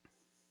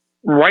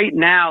right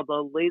now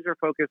the laser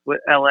focus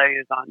with LA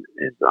is on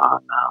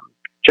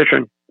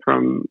Chychrun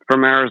from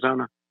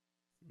Arizona.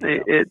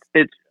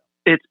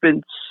 It's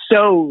been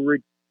so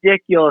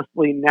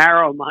ridiculously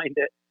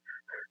narrow-minded.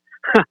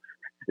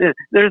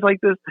 There's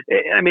like this.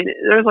 I mean,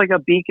 there's like a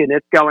beacon.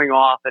 It's going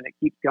off, and it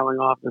keeps going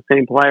off the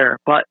same player.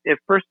 But if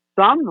for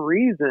some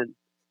reason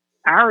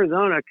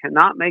Arizona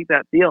cannot make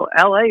that deal,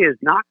 LA is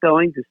not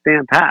going to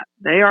stand pat.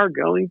 They are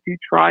going to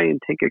try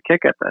and take a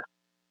kick at this.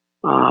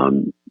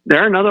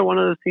 They're another one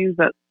of those teams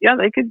that,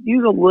 they could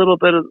use a little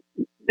bit of.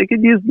 They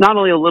could use not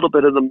only a little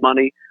bit of the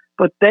money,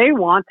 but they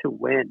want to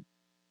win.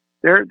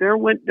 Their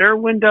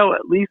window,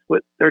 at least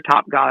with their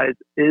top guys,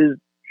 is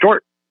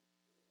short,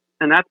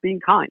 and that's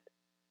being kind.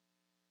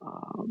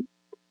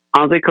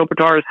 Anze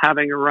Kopitar is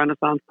having a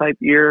renaissance type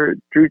year.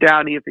 Drew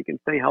Doughty, if he can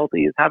stay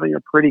healthy, is having a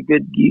pretty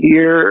good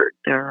year.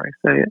 Dare I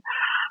say it?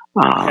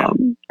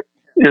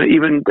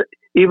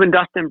 Even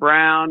Dustin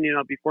Brown,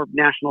 before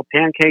National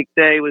Pancake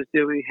Day, was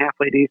doing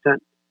halfway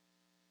decent.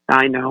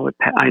 I know it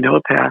passed.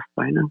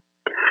 I know.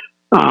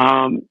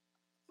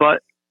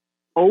 But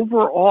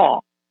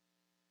overall,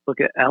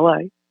 look at LA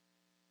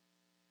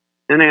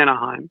and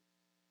Anaheim.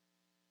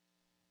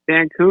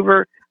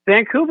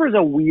 Vancouver's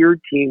a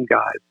weird team,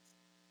 guys.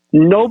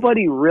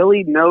 Nobody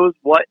really knows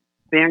what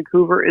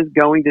Vancouver is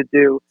going to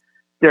do.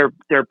 Their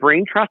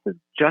brain trust has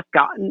just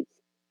gotten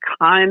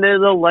kind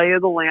of the lay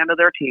of the land of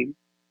their team.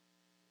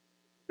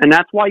 And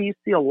that's why you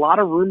see a lot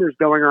of rumors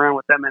going around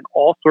with them in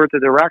all sorts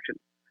of directions.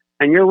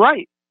 And you're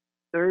right.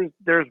 There's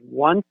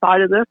one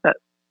side of this that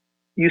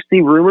you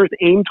see rumors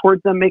aimed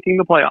towards them making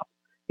the playoffs.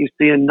 You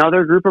see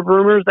another group of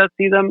rumors that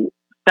see them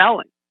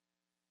selling.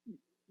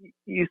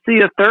 You see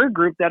a third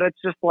group that it's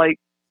just like,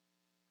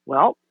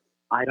 well,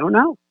 I don't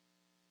know.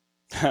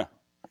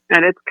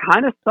 And it's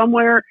kind of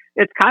somewhere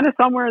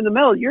in the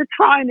middle. You're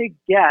trying to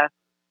guess.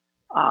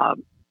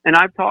 And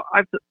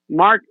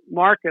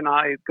Mark and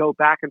I go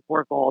back and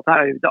forth all the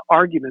time. The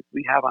arguments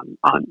we have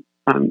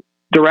on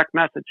direct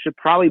message should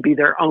probably be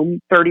their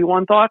own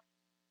 31 thoughts,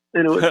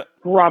 and it would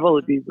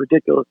probably be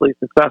ridiculously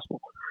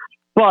successful.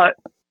 But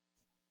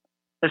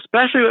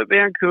especially with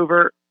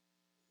Vancouver,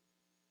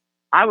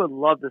 I would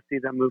love to see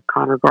them move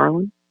Connor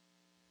Garland.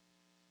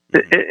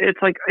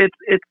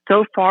 It's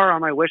so far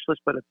on my wish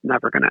list, but it's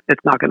not gonna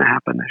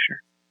happen this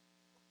year.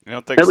 You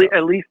don't think so?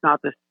 At least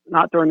not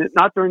during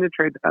the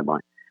trade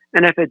deadline.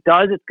 And if it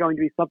does, it's going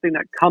to be something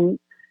that comes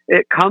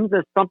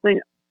as something.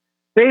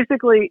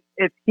 Basically,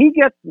 if he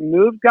gets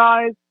moved,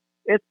 guys,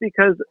 it's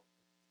because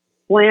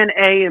plan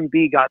A and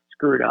B got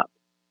screwed up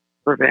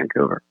for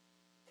Vancouver.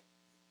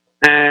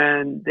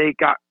 And they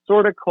got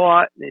sort of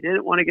caught. They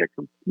didn't want to get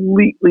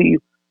completely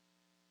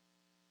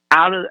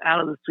out of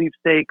the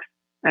sweepstakes,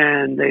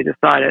 and they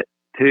decided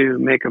to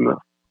make a move.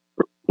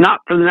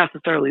 Not for the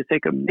necessarily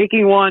sake of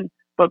making one,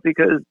 but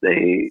because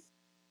they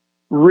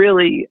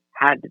really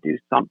had to do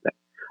something.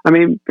 I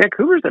mean,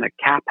 Vancouver's in a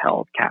cap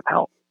hell.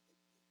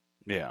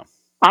 Yeah.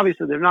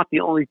 Obviously, they're not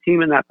the only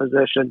team in that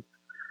position.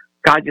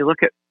 God, you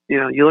look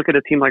at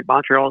a team like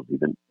Montreal,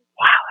 even,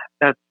 wow,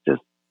 that's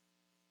just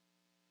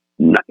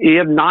You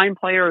have 9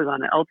 players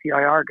on the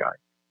LTIR guy.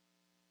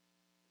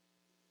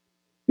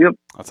 You have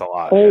That's a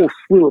lot. a whole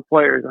slew of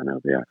players on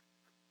LTIR.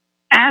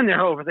 And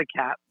they're over the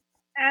cap.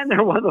 And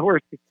they're one of the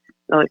worst.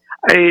 Like,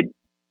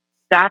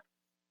 that's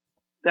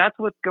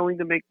what's going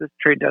to make this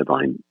trade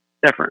deadline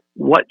different.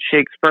 What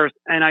shakes first?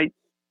 And I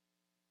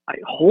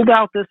hold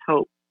out this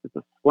hope. It's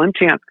a slim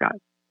chance, guys,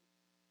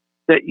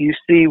 that you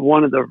see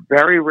one of the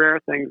very rare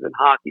things in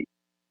hockey.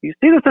 You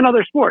see this in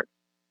other sports.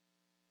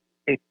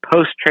 A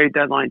post-trade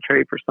deadline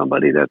trade for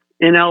somebody that's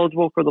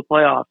ineligible for the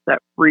playoffs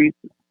that frees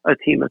a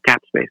team of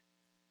cap space.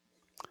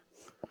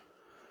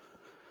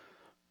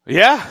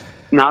 Yeah.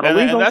 Not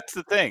illegal. And that's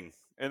the thing.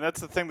 And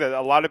that's the thing that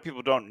a lot of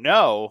people don't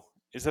know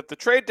is that the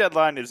trade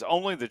deadline is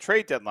only the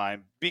trade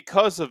deadline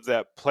because of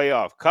that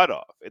playoff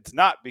cutoff. It's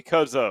not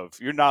because of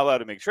you're not allowed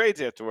to make trades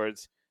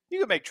afterwards. You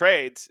can make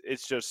trades.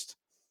 It's just,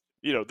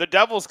 the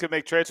Devils can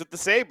make trades with the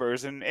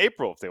Sabres in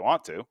April if they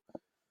want to.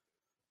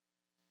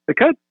 They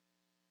could.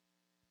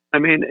 I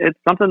mean, it's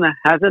something that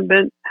hasn't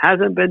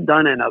been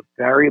done in a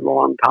very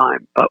long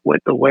time. But with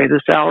the way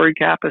the salary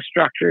cap is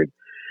structured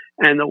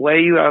and the way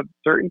you have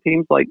certain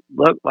teams like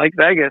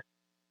Vegas,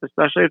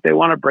 especially if they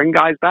want to bring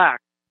guys back,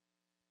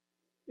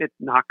 it's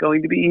not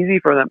going to be easy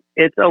for them.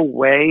 It's a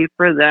way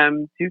for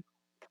them to,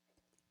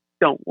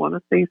 don't want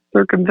to say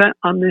circumvent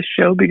on this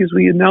show because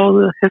we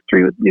know the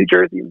history with New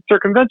Jersey and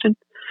circumvention,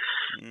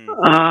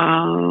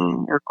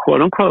 or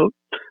quote unquote,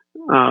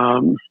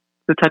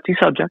 the touchy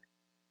subject.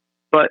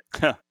 But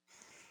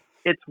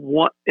it's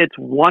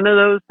one of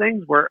those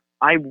things where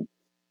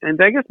and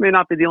Vegas may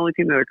not be the only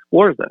team that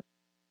explores this.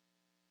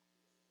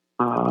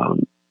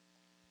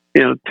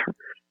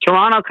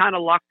 Toronto kind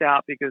of lucked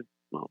out because,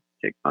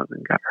 Jake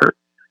Muzzin got hurt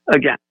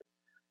again.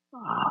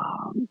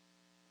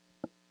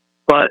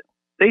 But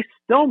they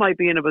still might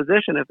be in a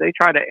position if they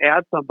try to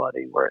add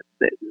somebody where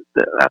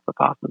that's a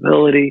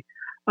possibility.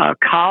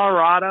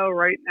 Colorado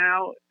right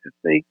now, if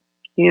they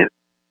can't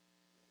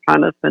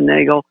kind of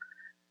finagle,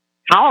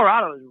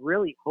 Colorado is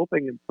really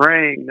hoping and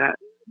praying that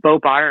Bo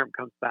Byram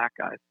comes back,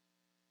 guys.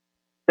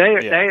 They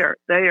are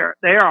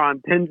on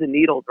pins and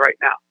needles right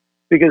now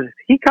because if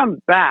he comes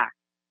back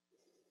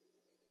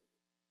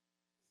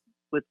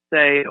with,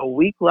 say, a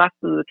week left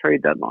of the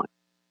trade deadline,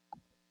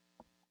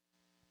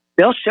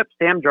 they'll ship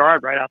Sam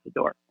Girard right out the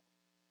door.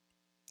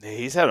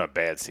 He's had a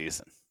bad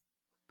season.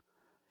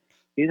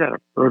 He's had a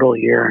brutal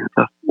year.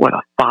 It's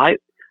I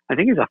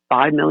think he's a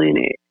 $5 million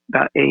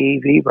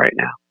AAV right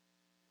now.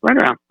 Right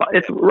around 5.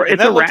 It's that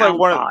around looked like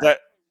one 5. Of that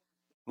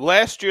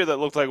last year. That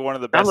looked like one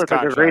of the best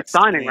contracts. Like a great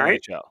signing, in the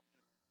right? NHL.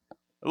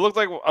 It looked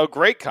like a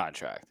great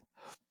contract.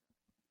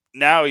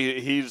 Now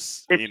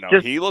he's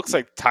he looks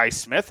like Ty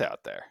Smith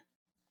out there.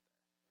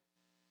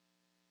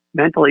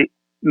 Mentally,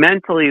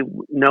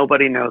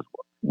 nobody knows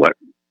what.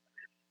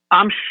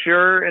 I'm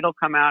sure it'll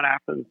come out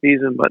after the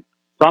season, but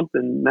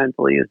something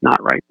mentally is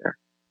not right there.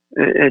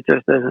 It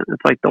just isn't.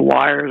 It's like the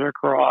wires are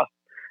crossed.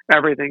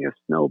 Everything is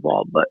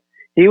snowballed. But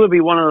he would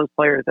be one of those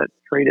players that's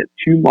traded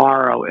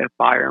tomorrow if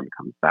Byram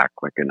comes back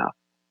quick enough.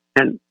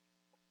 And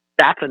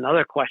that's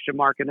another question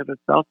mark in of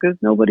itself because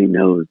nobody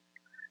knows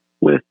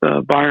with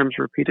Byram's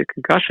repeated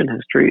concussion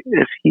history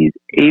if he's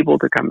able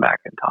to come back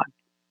in time.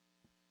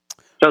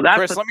 So that's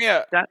Chris,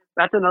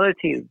 that's another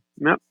team.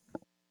 Yep.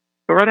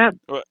 Go right ahead.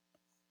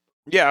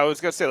 Yeah, I was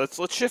gonna say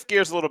let's shift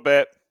gears a little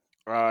bit.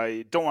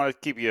 I don't want to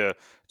keep you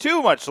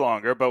too much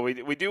longer, but we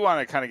do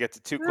want to kind of get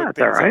to two quick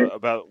things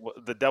about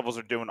what the Devils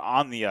are doing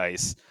on the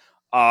ice.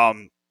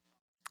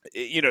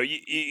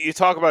 You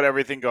talk about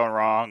everything going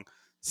wrong,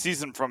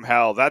 season from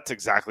hell. That's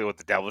exactly what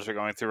the Devils are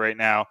going through right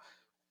now.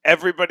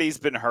 Everybody's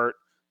been hurt.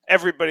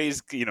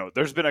 Everybody's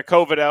there's been a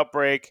COVID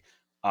outbreak.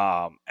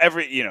 The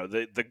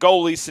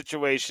goalie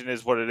situation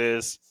is what it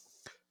is.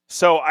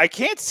 So I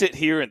can't sit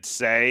here and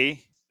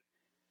say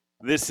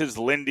this is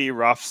Lindy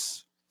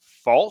Ruff's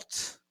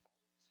fault,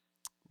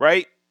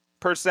 right?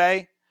 Per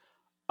se.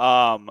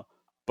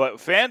 But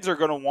fans are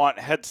going to want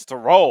heads to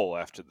roll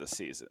after the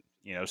season.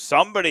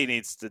 Somebody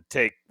needs to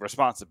take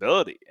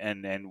responsibility.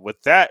 And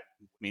with that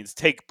means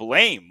take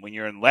blame when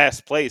you're in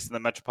last place in the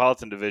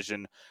Metropolitan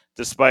Division,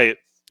 despite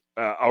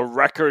a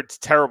record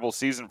terrible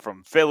season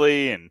from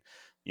Philly and,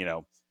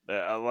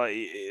 a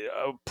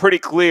pretty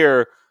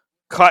clear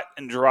cut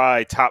and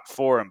dry top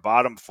 4 and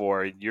bottom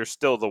 4. You're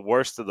still the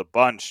worst of the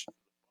bunch.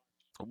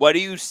 What do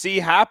you see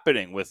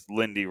happening with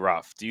Lindy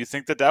Ruff? Do you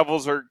think the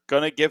Devils are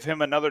going to give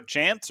him another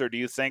chance, or do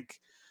you think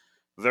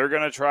they're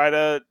going to try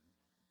to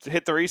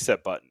hit the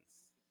reset button?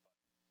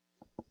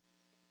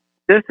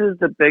 This is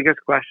the biggest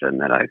question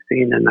that I've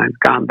seen, and I've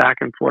gone back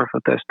and forth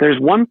with this. There's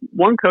one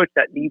coach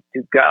that needs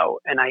to go,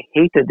 and I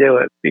hate to do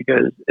it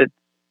because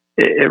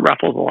it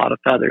ruffles a lot of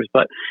feathers,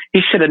 but he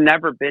should have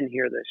never been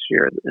here this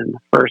year in the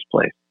first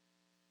place.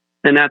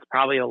 And that's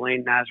probably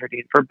Elaine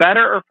Nasreddine, for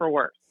better or for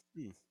worse.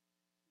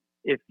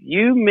 If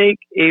you make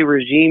a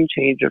regime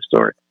change of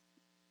sorts,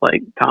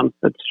 like Tom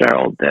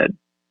Fitzgerald did,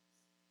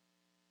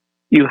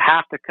 you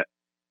have to cut.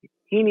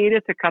 He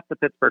needed to cut the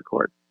Pittsburgh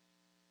cord.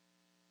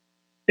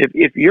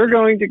 If you're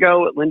going to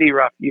go with Lindy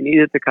Ruff, you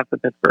needed to cut the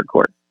Pittsburgh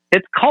cord.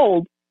 It's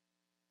cold.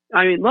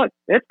 I mean, look,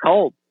 it's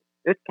cold.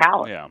 It's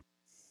callous. Yeah.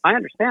 I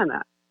understand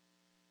that.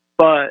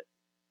 But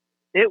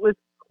it was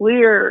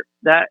clear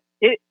that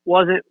it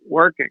wasn't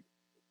working.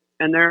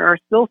 And there are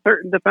still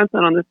certain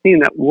defensemen on this team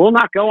that will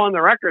not go on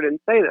the record and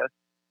say this.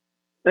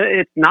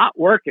 It's not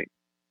working.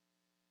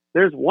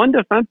 There's one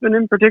defenseman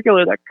in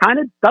particular that kind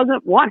of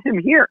doesn't want him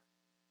here.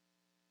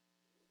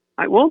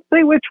 I won't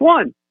say which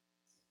one,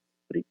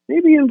 but he may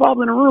be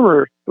involved in a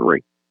rumor or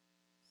three.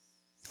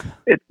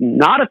 It's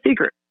not a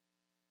secret.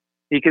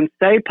 He can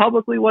say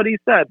publicly what he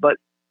said, but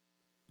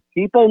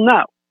people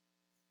know.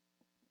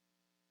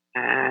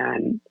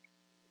 And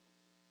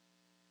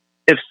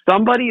if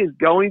somebody is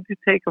going to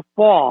take a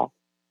fall,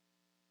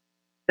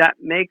 that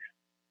makes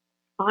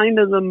kind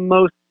of the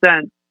most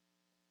sense.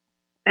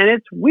 And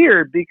it's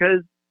weird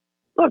because,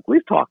 look,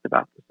 we've talked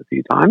about this a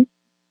few times.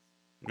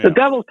 Yeah. The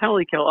Devils'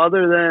 penalty kill,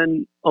 other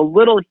than a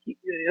little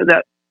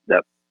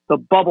the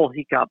bubble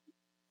hiccup,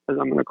 as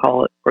I'm going to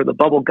call it, or the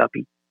bubble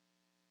guppy,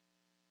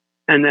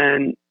 and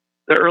then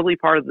the early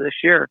part of this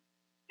year.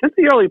 Since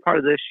the early part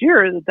of this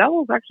year, the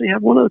Devils actually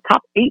have one of the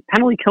top 8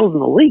 penalty kills in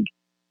the league.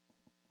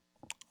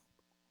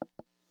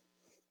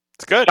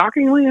 It's good.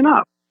 Shockingly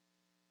enough,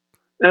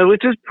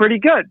 which is pretty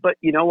good. But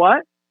you know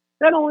what?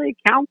 That only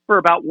accounts for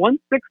about 1/6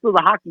 of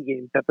the hockey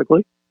game,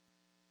 typically.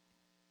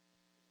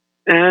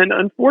 And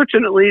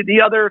unfortunately,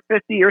 the other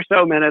 50 or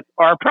so minutes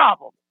are a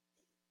problem.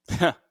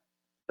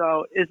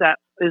 So is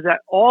that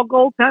all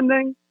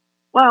goaltending?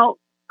 Well,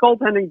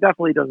 goaltending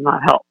definitely does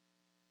not help.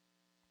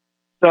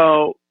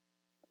 So,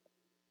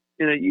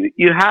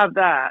 you have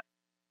that.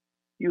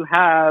 You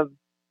have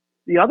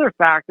the other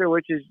factor,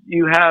 which is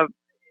you have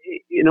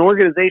an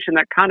organization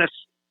that kind of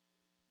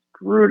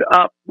screwed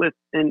up with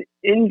an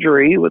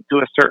injury to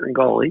a certain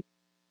goalie.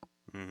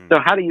 Mm-hmm. So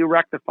how do you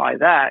rectify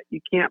that?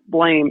 You can't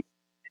blame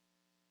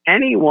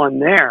anyone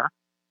there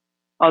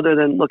other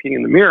than looking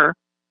in the mirror.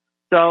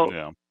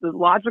 So the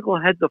logical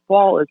head to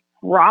fall is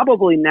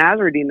probably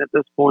Nasreddine at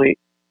this point.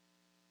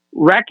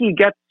 Recchi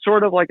gets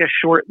sort of like a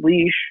short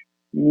leash,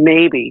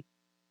 maybe.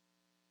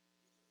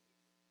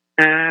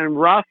 And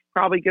Ruff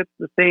probably gets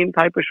the same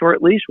type of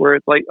short leash where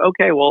it's like,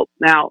 okay, well,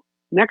 now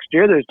next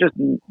year there's just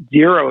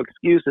zero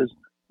excuses,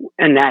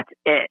 and that's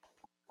it.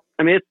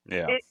 I mean,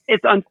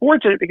 it's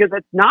unfortunate because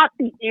it's not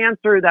the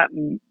answer that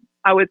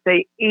I would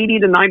say 80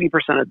 to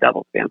 90% of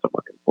Devils fans are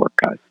looking for,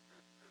 guys.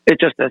 It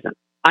just isn't.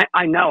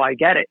 I know, I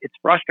get it. It's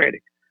frustrating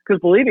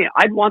because believe me,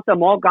 I'd want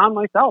them all gone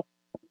myself.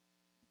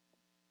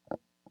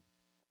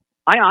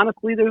 I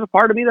honestly, there's a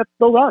part of me that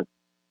still does,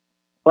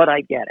 but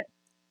I get it.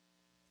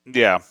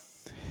 Yeah.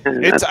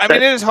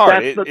 It is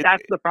hard.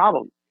 That's the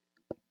problem.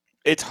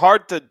 It's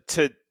hard to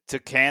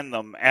can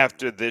them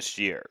after this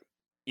year,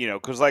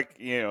 because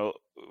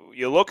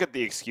you look at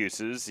the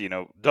excuses.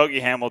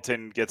 Dougie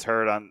Hamilton gets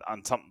hurt on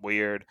something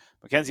weird.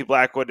 Mackenzie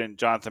Blackwood and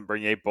Jonathan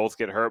Bernier both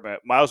get hurt.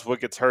 Miles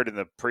Wood gets hurt in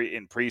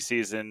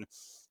preseason.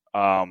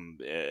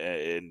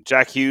 And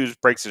Jack Hughes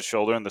breaks his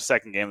shoulder in the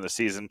second game of the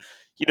season.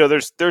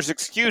 There's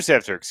excuse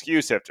after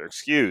excuse after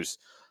excuse.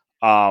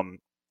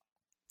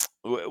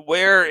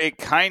 Where it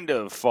kind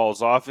of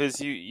falls off is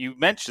you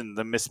mentioned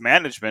the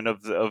mismanagement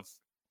of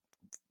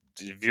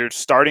your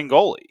starting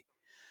goalie.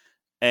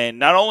 And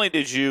not only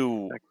did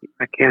you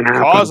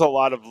cause a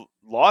lot of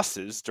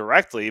losses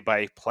directly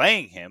by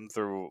playing him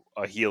through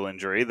a heel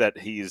injury that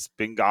he's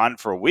been gone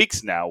for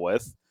weeks now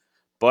with,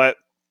 but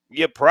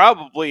you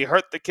probably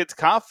hurt the kid's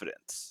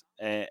confidence.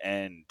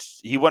 And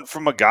he went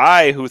from a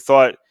guy who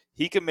thought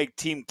he could make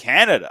Team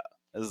Canada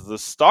as the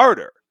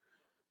starter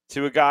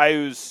to a guy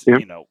who's,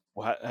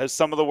 has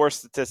some of the worst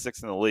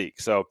statistics in the league.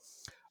 So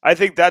I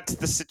think that's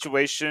the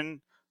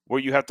situation where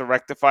you have to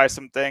rectify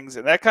some things.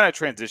 And that kind of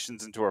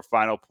transitions into our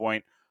final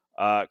point.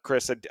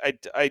 Chris,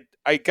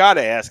 I got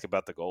to ask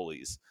about the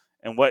goalies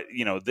and what,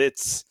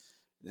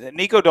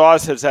 Nico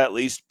Daws has at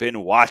least been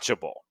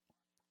watchable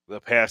the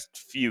past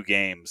few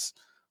games.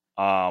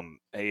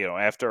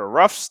 After a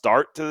rough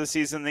start to the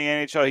season in the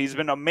NHL, he's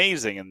been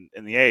amazing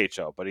in the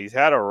AHL, but he's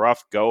had a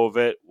rough go of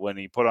it when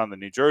he put on the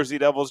New Jersey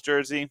Devils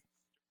jersey.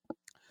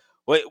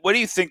 What do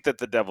you think that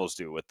the Devils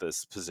do with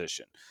this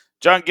position?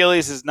 John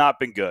Gillies has not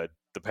been good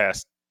the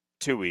past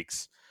 2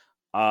 weeks.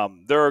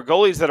 There are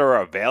goalies that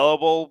are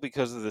available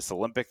because of this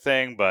Olympic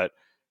thing, but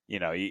you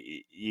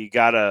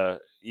gotta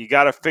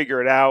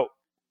figure it out.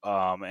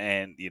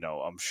 And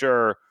I'm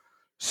sure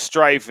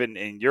strife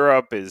in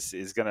Europe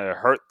is going to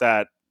hurt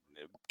that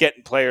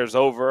getting players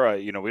over.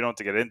 We don't have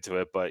to get into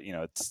it, but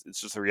it's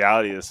just the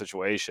reality of the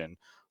situation.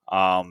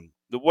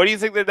 What do you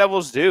think the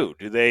Devils do?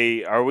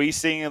 Are we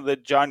seeing the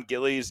John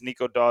Gillies,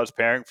 Nico Daws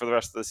pairing for the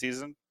rest of the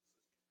season?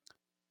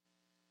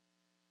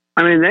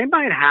 I mean, they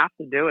might have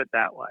to do it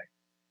that way.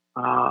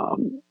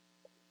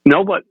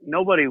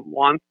 Nobody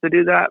wants to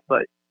do that,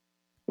 but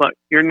look,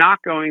 you're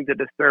not going to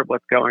disturb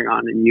what's going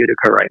on in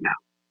Utica right now.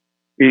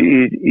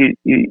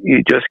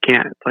 You just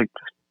can't. It's like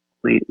just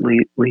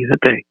leave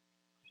it be.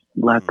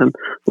 Let them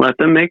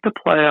make the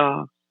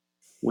playoffs,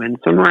 win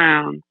some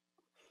rounds,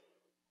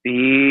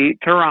 beat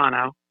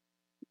Toronto.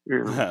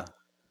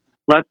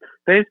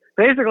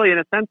 Basically, in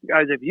a sense,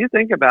 guys, if you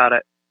think about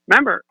it,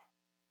 remember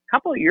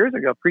couple of years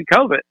ago,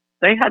 pre-COVID,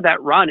 they had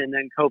that run and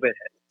then COVID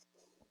hit.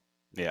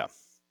 Yeah.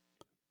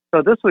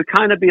 So this would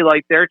kind of be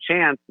like their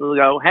chance to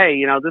go,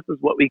 hey, this is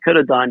what we could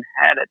have done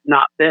had it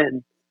not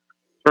been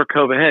for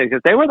COVID hit,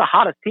 because they were the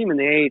hottest team in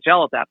the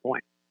AHL at that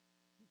point.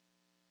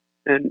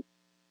 And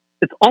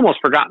it's almost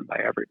forgotten by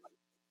everybody.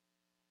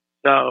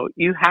 So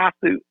you have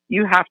to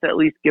at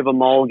least give a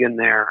mulligan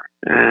there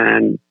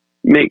and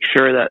make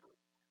sure that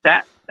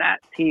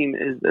team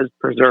is as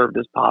preserved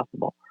as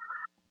possible.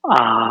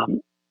 But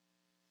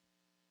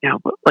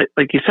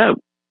like you said,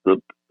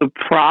 the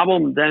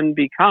problem then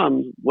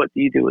becomes, what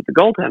do you do with the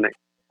goaltending?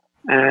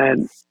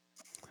 And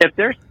if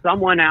there's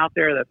someone out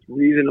there that's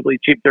reasonably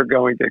cheap, they're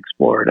going to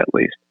explore it at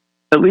least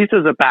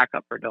as a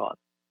backup for Dawes.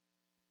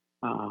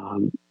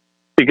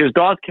 Because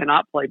Dawes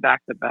cannot play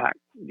back-to-back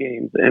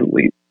games, and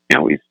we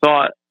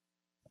saw it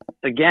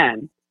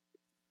again.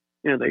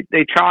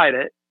 They tried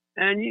it,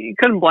 and you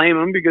couldn't blame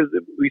them because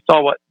we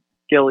saw what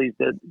Gillies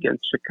did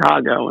against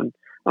Chicago, and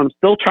I'm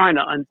still trying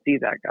to unsee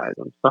that, guys.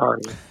 I'm sorry,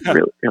 it's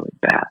really, really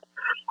bad.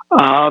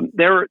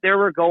 There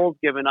were goals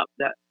given up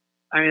that,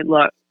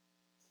 look,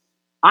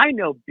 I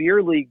know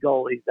beer league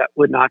goalies that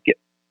would not get.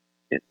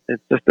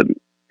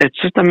 It's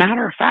just a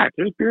matter of fact.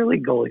 There's beer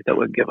league goalies that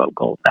would give up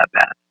goals that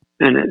bad,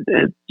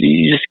 and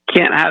you just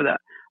can't have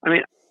that.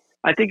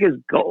 I think his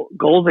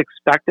goals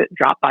expected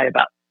dropped by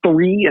about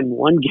 3 in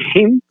one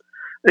game.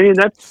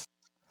 That's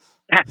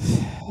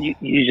you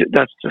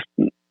just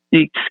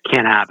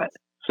can't have it.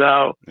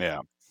 So yeah,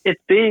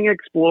 it's being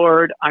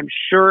explored. I'm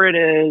sure it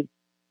is.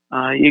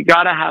 You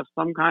got to have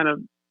some kind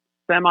of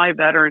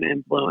semi-veteran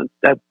influence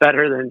that's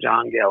better than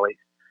John Gillies.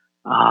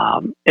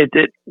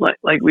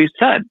 Like we've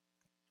said,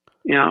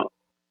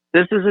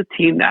 this is a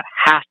team that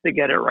has to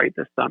get it right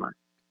this summer,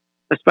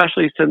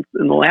 especially since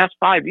in the last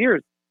 5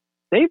 years,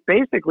 they've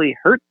basically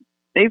hurt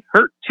 2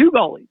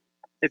 goalies.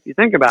 If you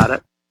think about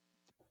it,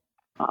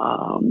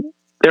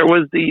 there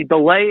was the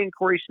delay in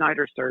Corey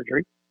Schneider's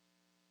surgery.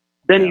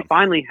 Then he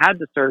finally had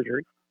the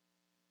surgery,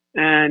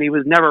 and he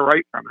was never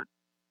right from it.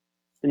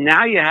 And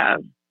now you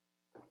have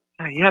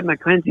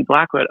Mackenzie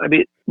Blackwood.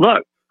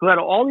 Look, who had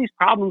all these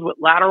problems with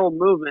lateral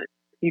movement.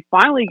 He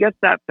finally gets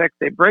that fixed.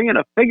 They bring in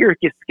a figure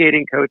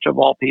skating coach of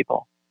all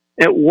people.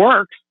 It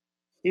works.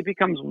 He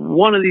becomes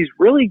one of these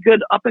really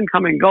good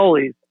up-and-coming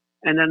goalies,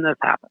 and then this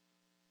happens.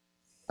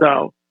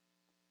 So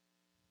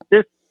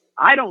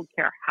I don't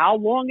care how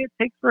long it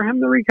takes for him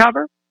to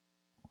recover,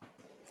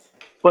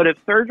 but if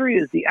surgery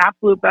is the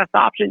absolute best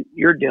option,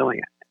 you're doing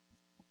it.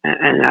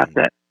 And that's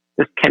it.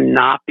 This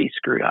cannot be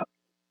screwed up.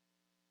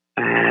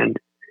 And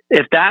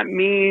if that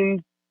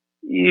means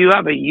you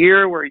have a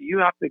year where you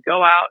have to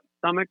go out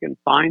stomach and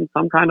find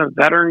some kind of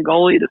veteran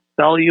goalie to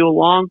sell you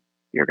along,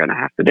 you're going to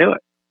have to do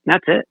it.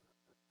 That's it.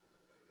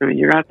 They're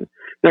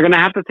going to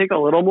have to take a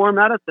little more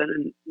medicine,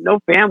 and no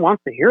fan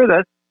wants to hear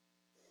this,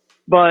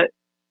 but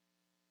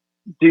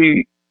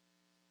do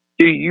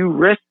you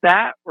risk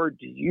that, or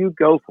do you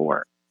go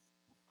for it?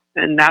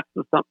 And that's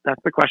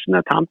the question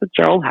that Tom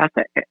Fitzgerald has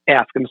to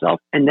ask himself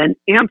and then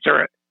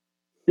answer it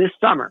this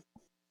summer,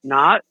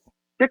 not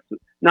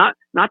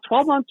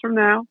 12 months from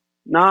now,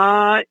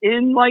 not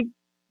in right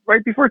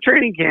before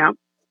training camp,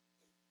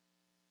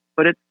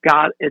 but it's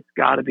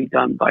got to be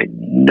done by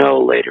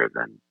no later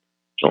than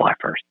July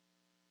 1st.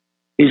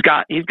 He's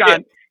got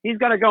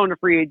to go into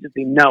free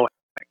agency knowing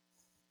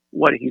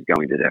what he's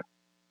going to do.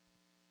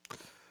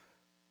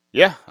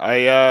 Yeah,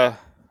 I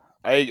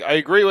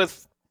agree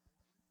with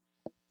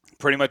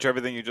pretty much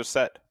everything you just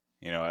said.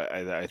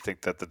 I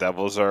think that the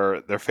Devils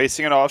they're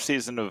facing an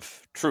offseason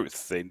of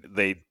truth.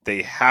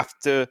 They have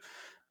to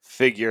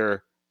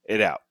figure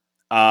it out.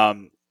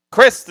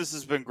 Chris, this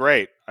has been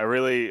great. I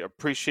really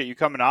appreciate you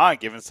coming on,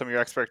 giving some of your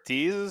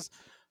expertise,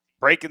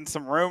 breaking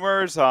some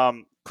rumors.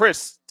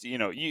 Chris,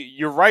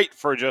 you're right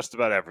for just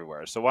about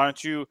everywhere. So why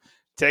don't you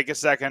take a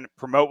second,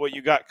 promote what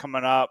you got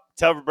coming up,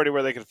 tell everybody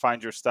where they can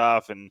find your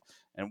stuff, and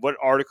what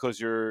articles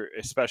you're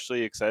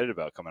especially excited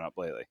about coming up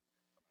lately.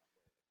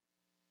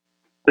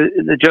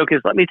 The joke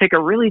is, let me take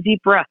a really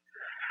deep breath.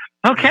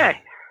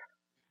 Okay.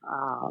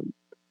 All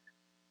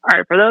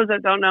right. For those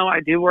that don't know,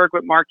 I do work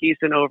with Mark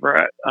Eason over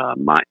at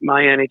my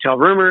NHL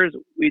Rumors.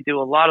 We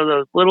do a lot of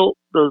those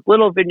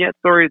little vignette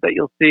stories that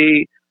you'll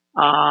see.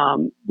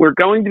 We're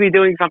going to be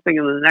doing something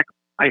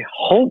I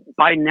hope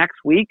by next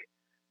week,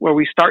 where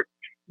we start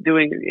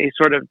doing a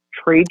sort of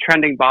trade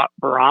trending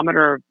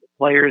barometer of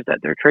players that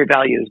their trade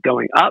value is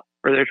going up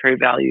or their trade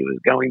value is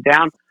going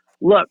down.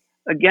 Look,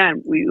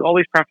 again, we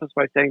always preface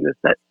by saying this,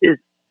 that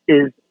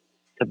is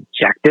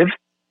subjective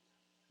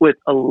with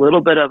a little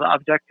bit of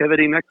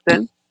objectivity mixed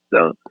in.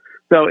 So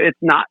it's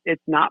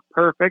not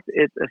perfect.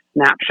 It's a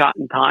snapshot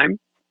in time.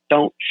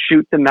 Don't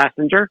shoot the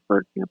messenger,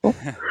 for example.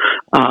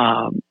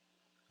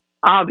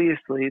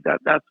 Obviously,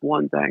 that's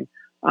one thing.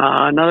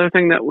 Another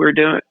thing that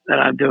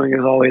I'm doing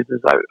as always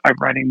is I'm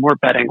writing more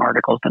betting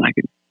articles than I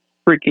can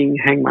freaking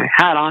hang my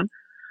hat on,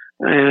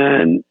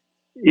 and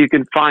you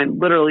can find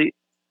literally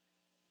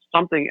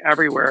something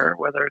everywhere,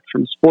 whether it's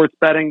from Sports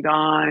Betting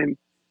Dime,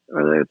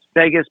 whether it's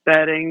Vegas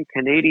betting,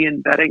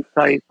 Canadian betting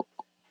sites,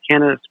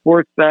 Canada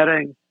sports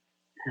betting.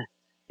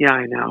 Yeah,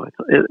 I know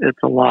it's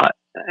a lot,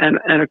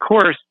 and of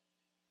course,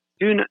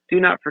 do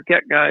not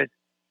forget, guys.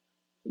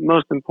 The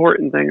most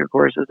important thing, of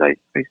course, is I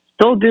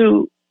still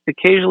do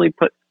occasionally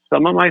put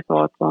some of my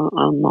thoughts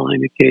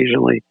online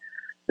occasionally,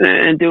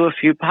 and do a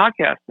few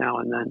podcasts now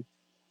and then,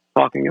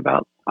 talking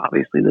about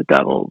obviously the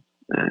Devils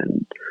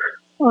and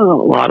a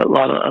lot of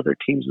other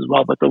teams as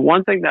well. But the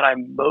one thing that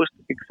I'm most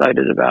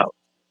excited about,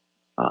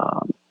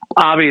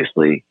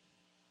 obviously,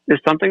 is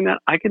something that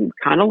I can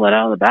kind of let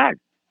out of the bag.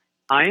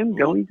 I am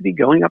going to be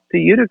going up to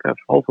Utica,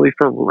 hopefully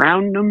for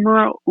round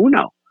numero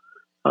uno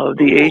of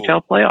the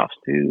AHL playoffs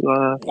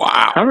to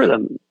cover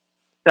them.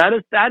 That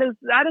is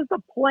the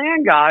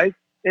plan, guys.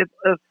 If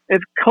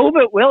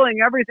COVID willing,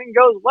 everything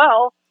goes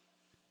well.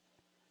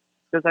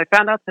 Because I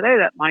found out today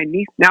that my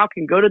niece now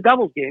can go to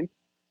Devils games.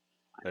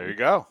 There you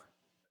go.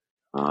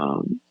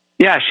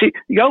 Yeah, she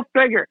go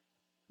figure.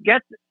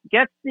 Gets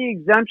the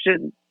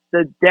exemption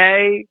the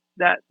day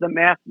that the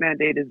mask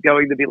mandate is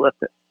going to be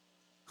lifted.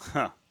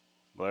 Huh.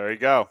 Well, there you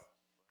go.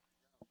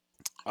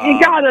 You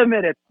gotta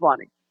admit it's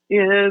funny.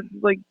 It's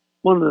like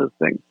one of those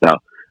things. So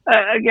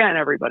again,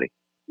 everybody,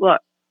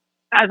 look.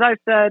 As I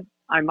said,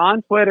 I'm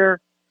on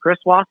Twitter, Chris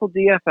Wassel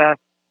DFS.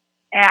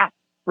 Ask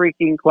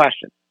freaking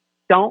questions.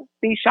 Don't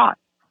be shy.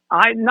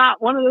 I'm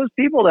not one of those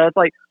people that's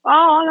like,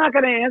 oh, I'm not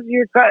going to answer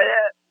your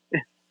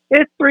question.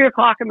 It's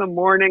 3:00 in the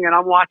morning and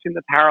I'm watching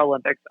the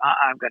Paralympics.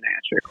 I'm going to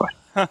answer your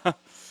question.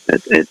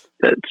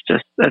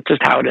 That's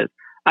just how it is.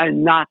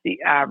 I'm not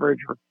the average.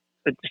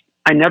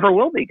 I never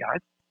will be, guys.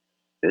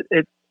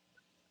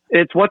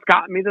 It's what's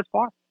gotten me this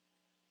far.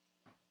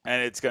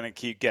 And it's going to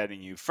keep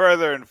getting you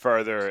further and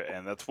further.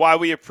 And that's why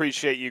we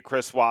appreciate you,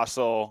 Chris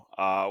Wassel.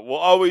 We'll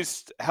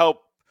always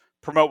help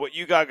promote what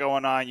you got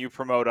going on. You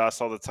promote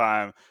us all the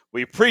time.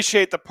 We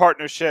appreciate the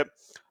partnership.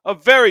 A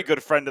very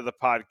good friend of the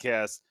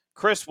podcast,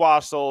 Chris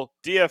Wassel,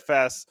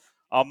 DFS,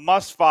 a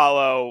must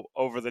follow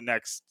over the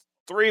next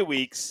 3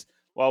 weeks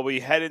while we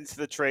head into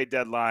the trade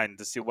deadline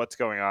to see what's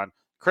going on.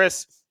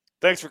 Chris,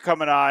 thanks for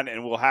coming on,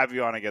 and we'll have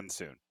you on again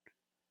soon.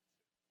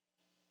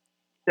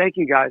 Thank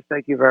you, guys.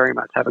 Thank you very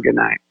much. Have a good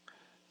night.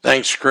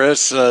 Thanks,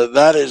 Chris.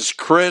 That is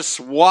Chris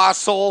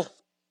Wassel.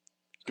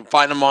 You can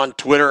find him on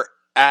Twitter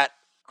at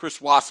Chris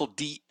Wassel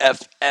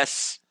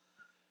DFS.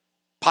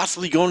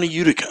 Possibly going to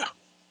Utica.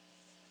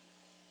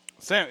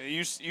 Sam,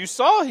 you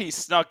saw he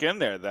snuck in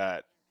there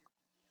that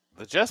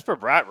the Jesper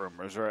Bratt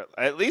rumors are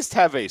at least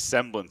have a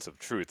semblance of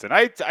truth, and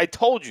I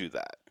told you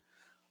that.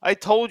 I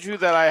told you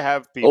that I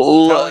have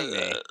people telling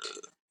me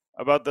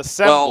about the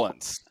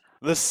semblance.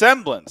 The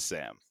semblance,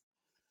 Sam.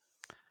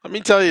 Let me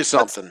tell you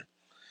something.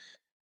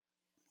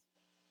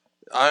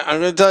 I'm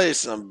going to tell you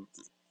something.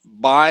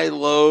 Buy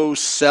low,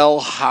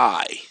 sell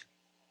high.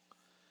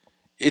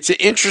 It's an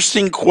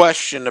interesting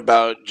question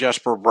about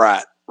Jesper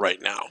Bratt right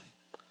now.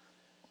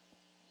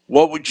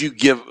 What would you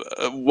give?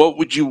 What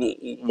would you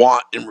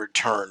want in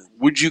return?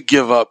 Would you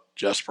give up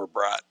Jesper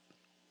Bratt?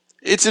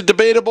 It's a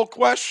debatable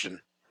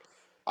question.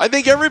 I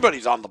think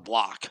everybody's on the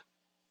block.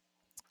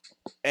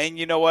 And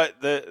you know what?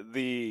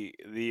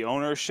 The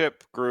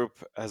ownership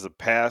group has a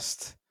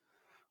past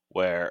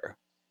where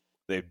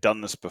they've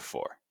done this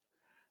before.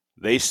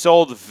 They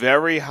sold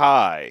very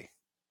high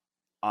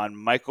on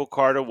Michael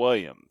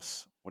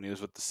Carter-Williams when he was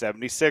with the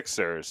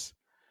 76ers,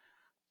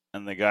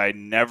 and the guy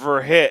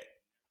never hit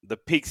the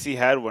peaks he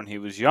had when he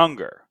was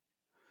younger.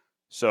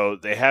 So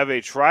they have a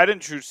tried and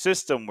true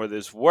system where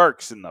this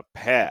works in the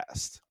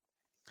past.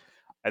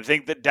 I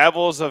think the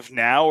Devils of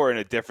now are in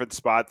a different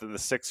spot than the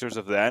Sixers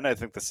of then. I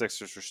think the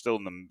Sixers are still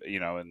in the,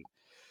 in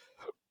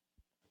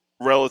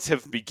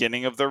relative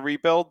beginning of their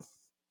rebuild.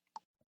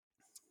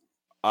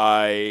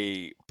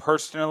 I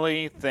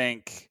personally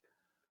think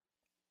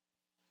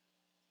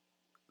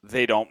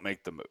they don't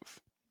make the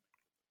move.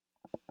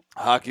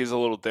 Hockey is a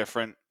little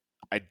different.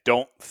 I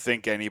don't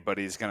think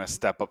anybody's going to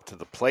step up to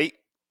the plate.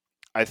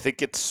 I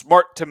think it's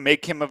smart to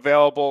make him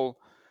available.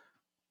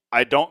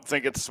 I don't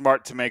think it's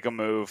smart to make a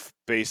move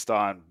based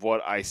on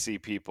what I see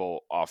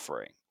people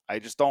offering. I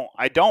just don't.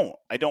 I don't.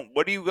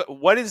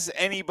 What is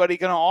anybody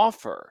going to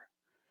offer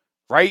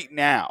right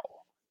now?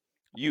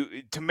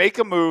 To make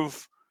a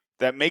move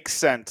that makes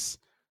sense,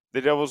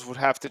 the Devils would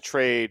have to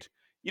trade.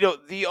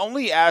 The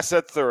only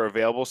assets that are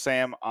available,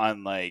 Sam,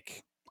 on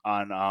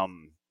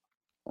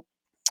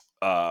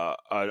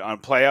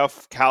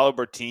playoff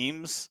caliber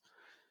teams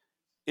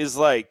is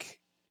like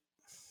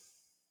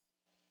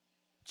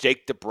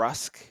Jake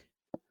DeBrusk,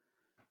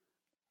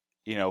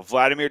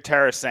 Vladimir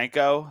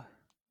Tarasenko.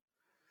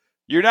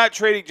 You're not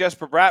trading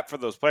Jesper Bratt for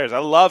those players. I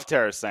love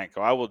Tarasenko.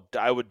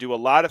 I would do a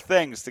lot of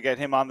things to get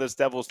him on this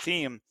Devils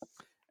team,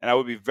 and I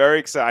would be very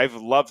excited.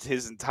 I've loved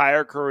his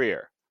entire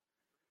career.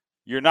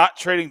 You're not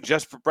trading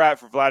Jesper Bratt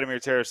for Vladimir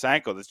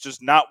Tarasenko. That's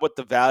just not what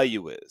the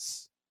value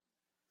is.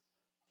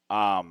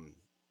 I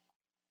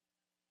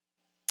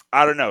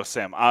don't know,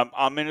 Sam.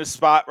 I'm in a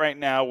spot right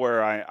now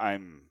where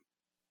I'm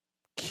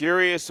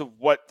curious of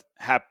what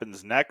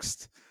happens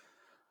next.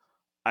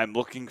 I'm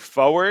looking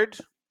forward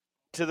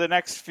to the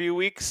next few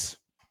weeks.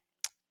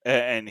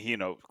 And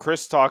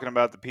Chris talking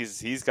about the pieces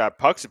he's got.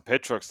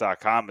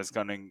 PucksandPitchforks.com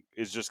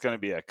is just going to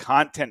be a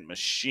content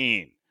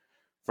machine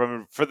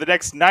for the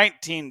next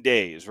 19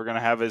 days. We're going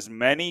to have as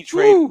many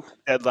trade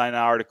deadline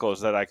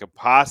articles that I could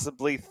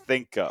possibly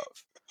think of.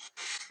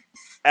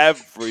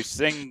 Every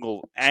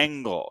single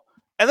angle.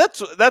 And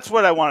that's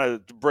what I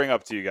wanted to bring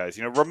up to you guys.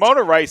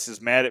 Ramona Rice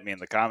is mad at me in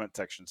the comment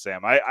section,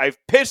 Sam. I've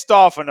pissed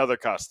off another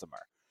customer.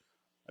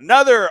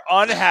 Another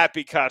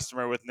unhappy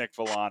customer with Nick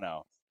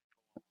Villano.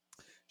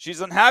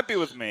 She's unhappy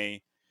with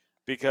me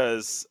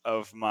because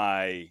of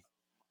my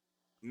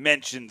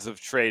mentions of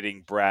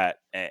trading Bratt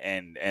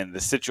and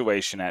the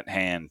situation at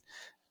hand.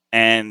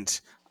 And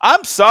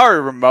I'm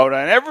sorry, Ramona,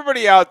 and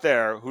everybody out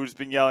there who's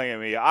been yelling at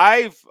me.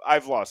 I've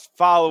lost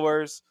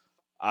followers.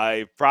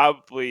 I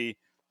probably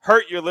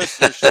hurt your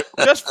listenership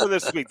just for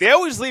this week. They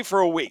always leave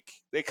for a week.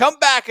 They come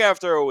back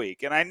after a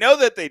week, and I know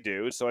that they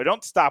do, so I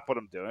don't stop what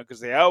I'm doing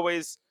because they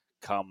always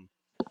come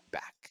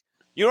back.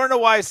 You don't know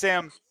why,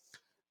 Sam?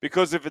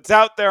 Because if it's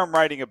out there, I'm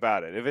writing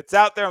about it. If it's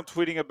out there, I'm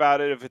tweeting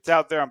about it. If it's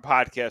out there, I'm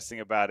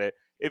podcasting about it.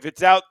 If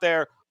it's out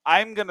there,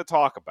 I'm going to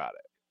talk about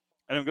it,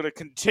 and I'm going to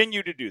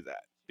continue to do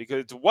that because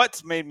it's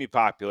what's made me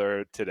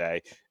popular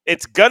today.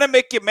 It's going to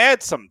make you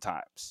mad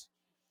sometimes.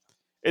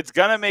 It's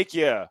going to make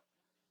you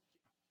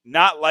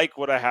not like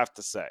what I have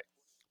to say.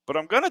 But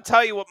I'm going to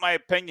tell you what my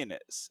opinion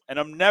is, and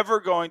I'm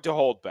never going to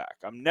hold back.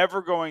 I'm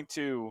never going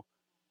to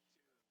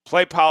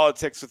play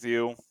politics with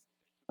you.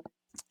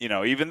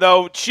 Even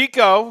though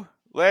Chico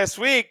last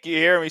week, you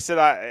hear me said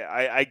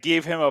I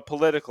gave him a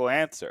political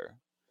answer.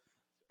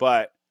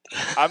 But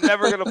I'm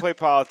never going to play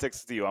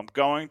politics with you. I'm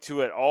going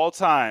to at all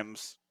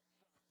times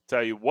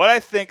tell you what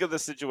I think of the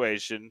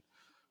situation.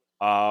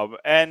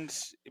 And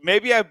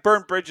maybe I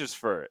burnt bridges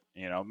for it.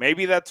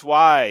 Maybe that's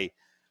why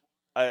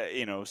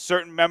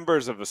certain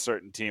members of a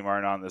certain team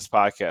aren't on this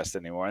podcast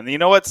anymore. And you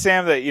know what,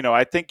 Sam, that,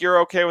 I think you're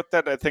okay with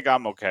that. I think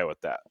I'm okay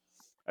with that.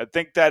 I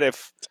think that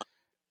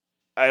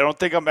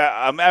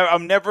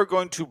I'm never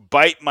going to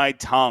bite my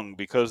tongue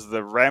because of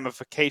the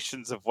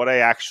ramifications of what I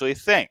actually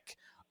think.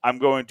 I'm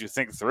going to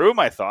think through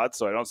my thoughts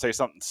so I don't say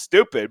something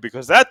stupid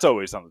because that's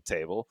always on the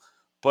table.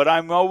 But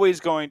I'm always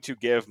going to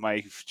give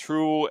my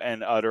true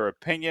and utter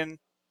opinion.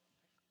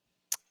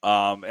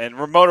 And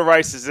Ramona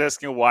Rice is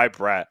asking why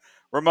Bratt.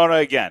 Ramona,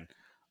 again,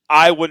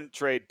 I wouldn't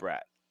trade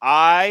Bratt.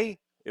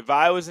 If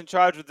I was in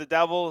charge with the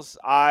Devils,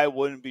 I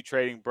wouldn't be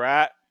trading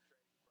Bratt.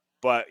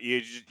 But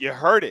you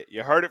heard it.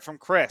 You heard it from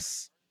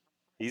Chris.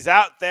 He's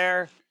out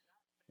there.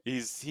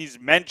 He's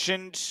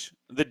mentioned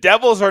the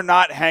Devils are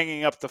not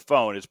hanging up the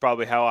phone is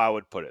probably how I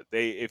would put it.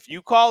 If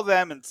you call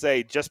them and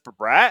say Jesper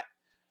Bratt,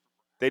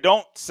 they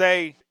don't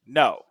say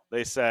no.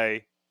 They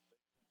say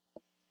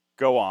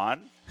go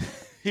on.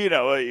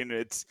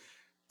 It's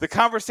the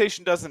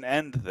conversation doesn't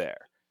end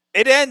there.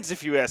 It ends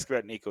if you ask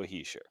about Nico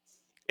Hischier.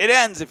 It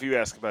ends if you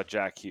ask about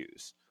Jack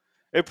Hughes.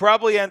 It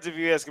probably ends if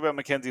you ask about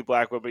Mackenzie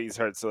Blackwood, but he's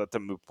hurt, so that's a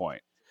moot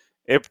point.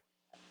 I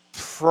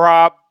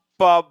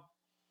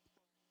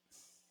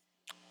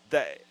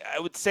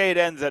would say it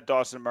ends at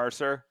Dawson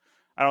Mercer.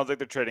 I don't think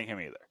they're trading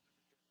him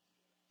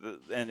either.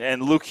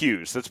 And Luke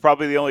Hughes. That's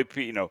probably the only.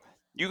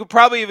 You could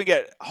probably even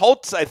get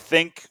Holtz. I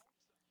think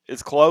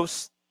is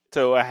close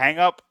to a hang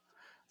up.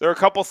 There are a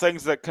couple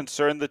things that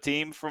concern the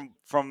team from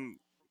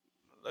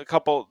a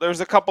couple.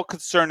 There's a couple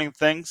concerning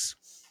things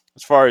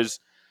as far as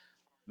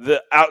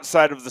the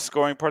outside of the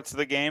scoring parts of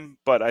the game,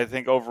 but I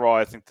think overall,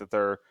 I think that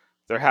they're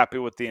happy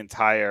with the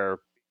entire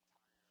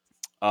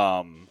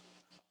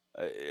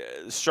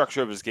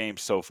structure of his game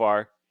so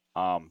far.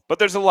 But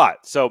there's a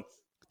lot. So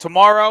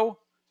tomorrow,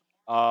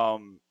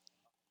 the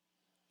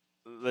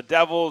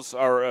Devils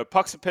or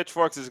Pucks and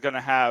Pitchforks is going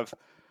to have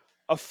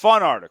a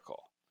fun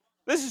article.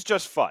 This is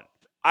just fun.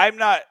 I'm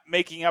not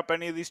making up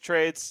any of these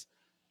trades.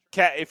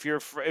 Cat, if you're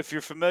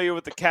familiar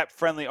with the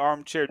Cap-friendly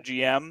armchair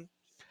GM,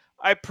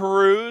 I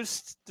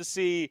perused to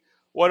see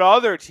what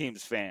other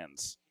teams'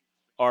 fans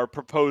are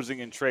proposing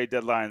in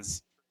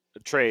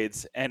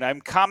trades, and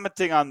I'm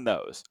commenting on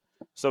those.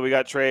 So we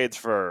got trades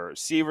for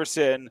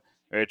Severson,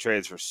 we got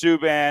trades for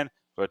Subban,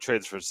 we got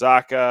trades for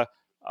Zacha,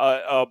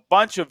 a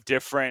bunch of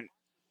different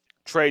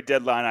trade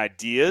deadline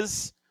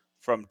ideas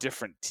from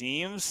different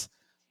teams,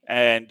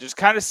 and just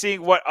kind of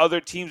seeing what other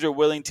teams are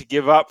willing to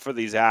give up for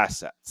these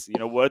assets.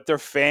 What their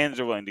fans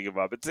are willing to give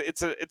up.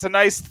 It's a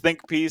nice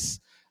think piece.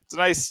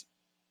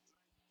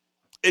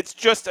 It's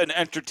just an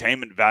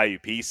entertainment value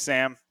piece,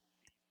 Sam.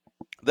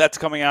 That's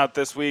coming out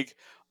this week.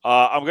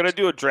 I'm going to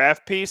do a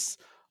draft piece.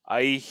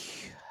 I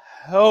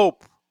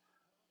hope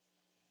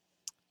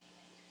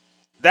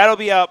that'll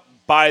be up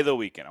by the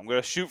weekend. I'm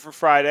going to shoot for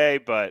Friday,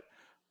 but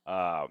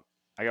I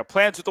got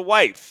plans with the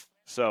wife.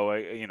 So,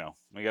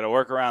 we got to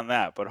work around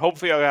that. But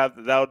hopefully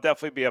that'll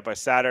definitely be up by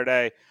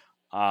Saturday.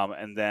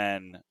 And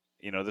then,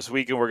 this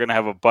weekend we're going to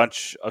have a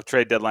bunch of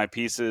trade deadline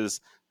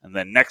pieces. And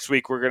then next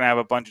week we're going to have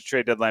a bunch of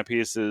trade deadline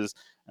pieces.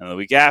 And the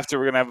week after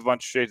we're going to have a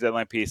bunch of trade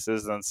deadline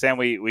pieces. And Sam,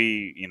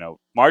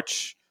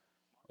 March,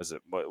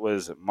 what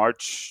is it?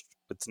 March,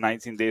 it's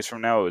 19 days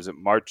from now. Was it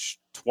March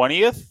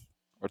 20th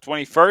or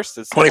 21st.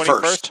 It's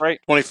 21st, right?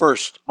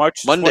 21st.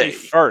 March Monday.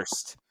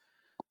 21st.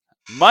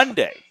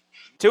 Monday.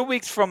 2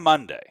 weeks from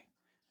Monday.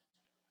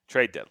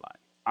 Trade deadline.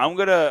 I'm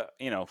going to,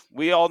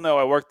 we all know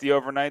I work the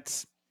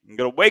overnights. I'm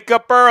going to wake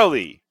up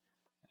early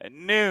at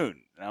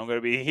noon. And I'm going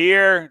to be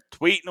here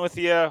tweeting with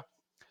you.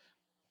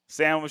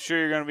 Sam, I'm sure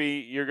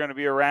you're going to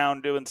be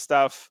around doing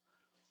stuff.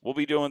 We'll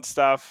be doing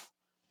stuff.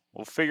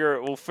 We'll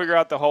figure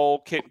out the whole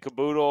kit and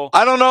caboodle.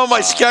 I don't know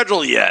my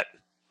schedule yet.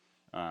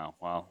 Oh,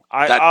 well.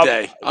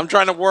 Day. I'm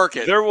trying to work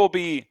it. There will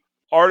be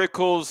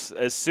articles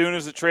as soon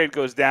as the trade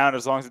goes down,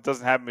 as long as it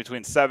doesn't happen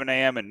between 7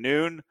 a.m. and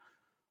noon.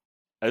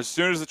 As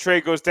soon as the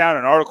trade goes down,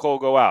 an article will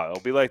go out.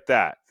 It'll be like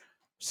that.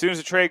 As soon as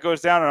the trade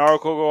goes down, an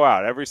article will go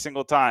out. Every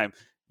single time,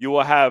 you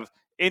will have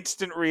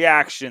instant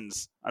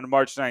reactions on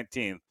March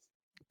 19th.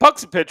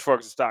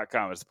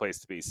 Pucksandpitchforks.com is the place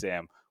to be,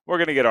 Sam. We're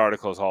going to get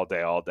articles all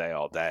day, all day,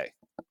 all day.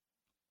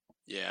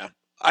 Yeah.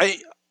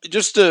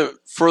 Just to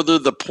further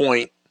the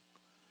point,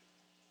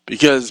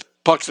 because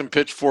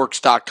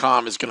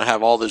pucksandpitchforks.com is going to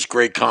have all this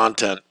great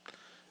content.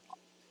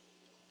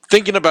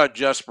 Thinking about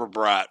Jesper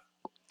Bratt,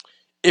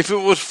 if it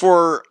was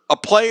for a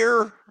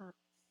player,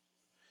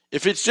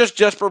 if it's just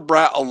Jesper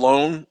Bratt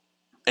alone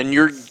and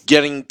you're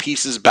getting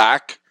pieces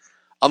back,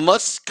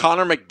 unless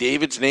Connor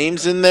McDavid's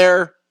name's in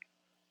there,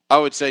 I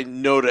would say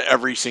no to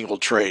every single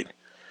trade.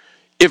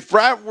 If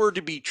Bratt were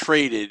to be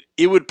traded,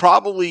 it would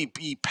probably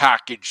be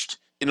packaged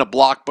in a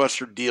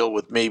blockbuster deal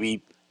with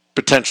maybe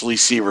potentially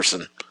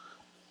Severson.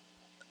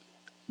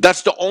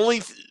 That's the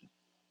only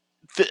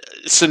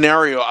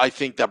scenario I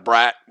think that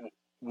Bratt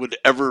would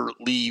ever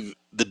leave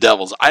the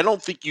Devils. I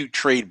don't think you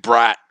trade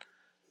Bratt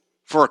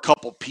for a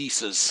couple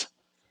pieces.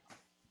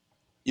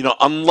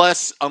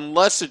 Unless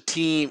a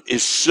team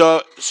is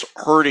so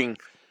hurting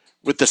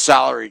with the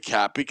salary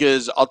cap.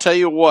 Because I'll tell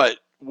you what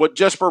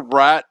Jesper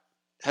Bratt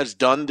has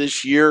done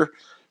this year,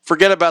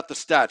 forget about the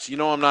stats.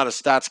 I'm not a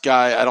stats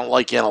guy. I don't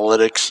like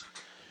analytics.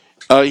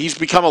 He's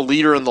become a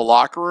leader in the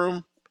locker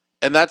room,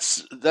 and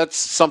that's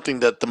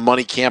something that the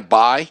money can't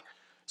buy.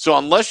 So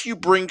unless you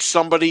bring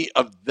somebody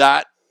of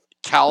that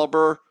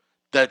caliber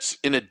that's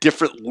in a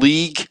different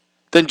league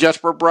than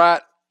Jesper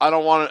Bratt, I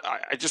don't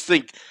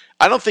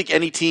think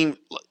any team,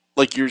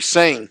 like you're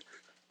saying,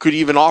 could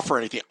even offer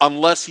anything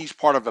unless he's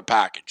part of a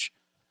package.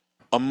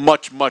 A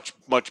much, much,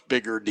 much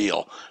bigger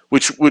deal,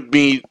 which would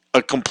be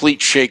a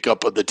complete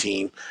shakeup of the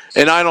team.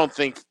 And I don't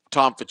think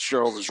Tom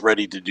Fitzgerald is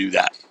ready to do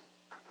that.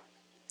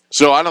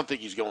 So I don't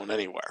think he's going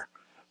anywhere.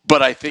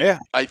 But I think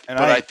I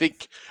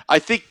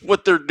think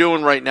what they're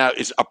doing right now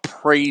is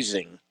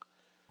appraising,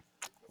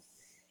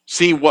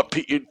 seeing what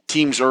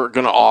teams are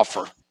going to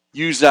offer,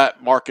 use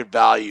that market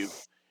value,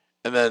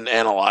 and then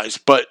analyze.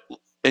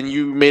 And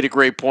you made a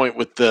great point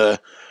with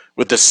the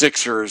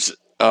Sixers.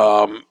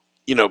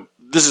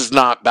 This is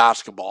not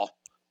basketball.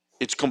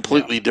 It's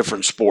completely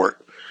different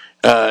sport.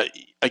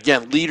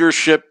 Again,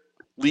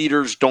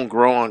 leaders don't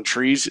grow on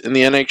trees in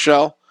the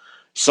NHL.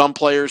 Some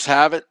players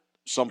have it.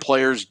 Some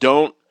players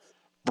don't.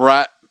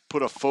 Bratt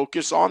put a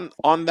focus on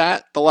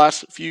that the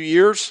last few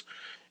years,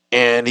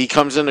 and he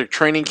comes into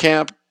training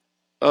camp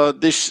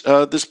this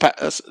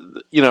past,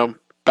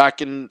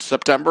 back in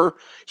September.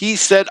 He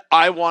said,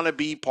 "I want to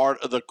be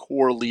part of the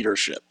core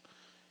leadership."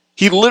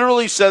 He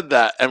literally said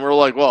that, and we're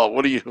like, well,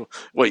 you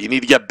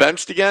need to get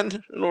benched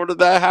again in order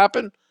that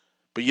happen?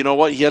 But you know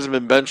what? He hasn't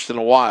been benched in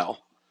a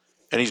while,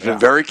 and he's been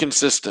very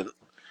consistent.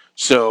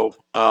 So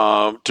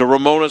to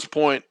Ramona's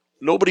point,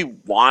 nobody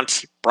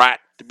wants Bratt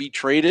to be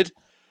traded,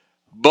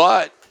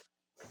 but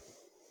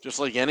just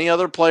like any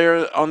other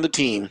player on the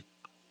team,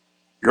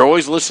 you're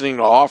always listening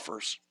to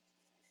offers.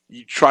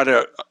 You try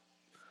to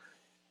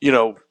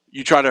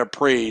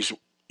appraise,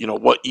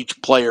 what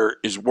each player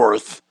is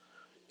worth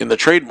in the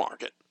trade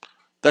market.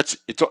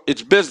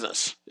 It's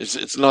business.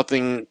 It's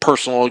nothing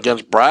personal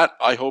against Bratt.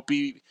 I hope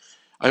he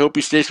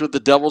stays with the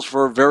Devils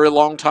for a very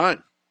long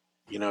time.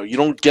 You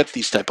don't get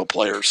these type of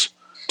players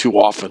too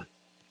often.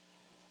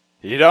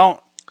 You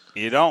don't.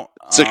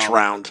 Sixth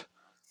round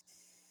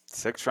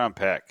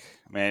pick.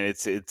 Man,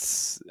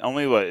 it's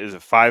only is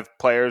it 5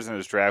 players in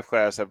his draft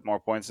class have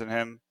more points than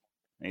him?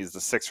 And he's the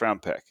 6th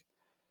round pick.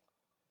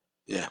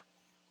 Yeah.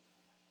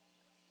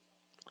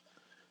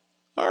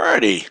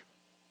 Alrighty.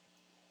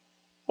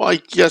 Well, I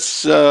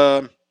guess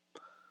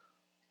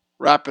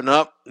wrapping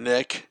up,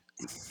 Nick,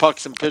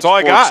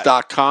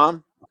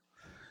 pucksandpitchforks.com.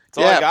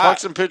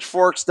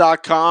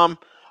 Pucksandpitchforks.com.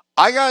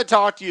 I got to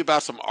talk to you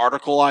about some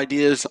article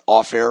ideas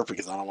off air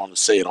because I don't want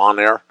to say it on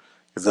air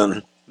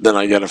because then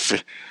I got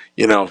to,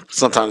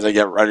 sometimes I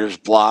get writer's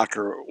block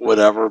or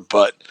whatever.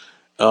 But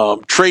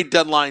trade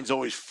deadline's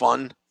always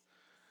fun.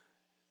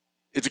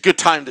 It's a good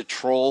time to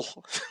troll.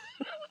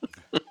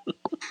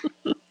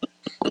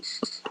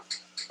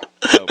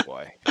 Oh,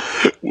 boy.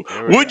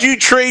 Would you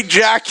trade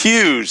Jack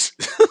Hughes?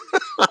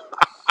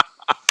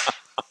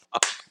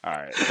 All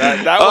right.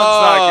 That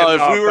one's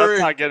that's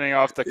not getting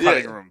off the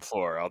cutting room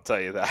floor, I'll tell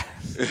you that.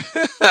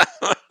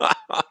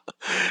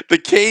 The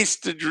case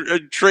to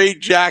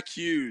trade Jack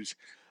Hughes.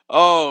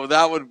 Oh,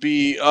 that would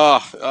be.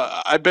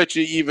 I bet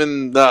you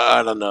even.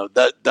 I don't know.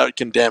 That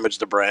can damage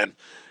the brand.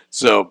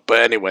 So,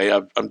 but anyway,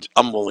 I'm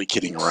only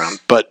kidding around.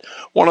 But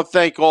want to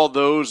thank all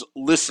those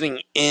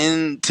listening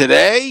in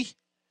today,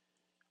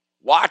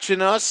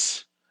 watching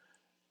us.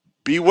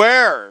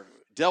 Beware,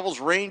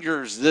 Devils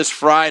Rangers this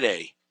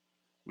Friday.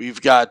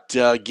 We've got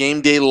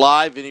Game Day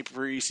Live, Vinny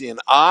Parisi and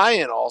I,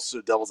 and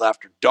also Devils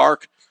After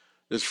Dark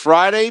this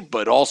Friday.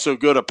 But also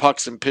go to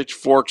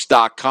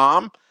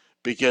pucksandpitchforks.com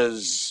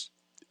because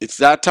it's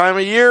that time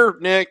of year,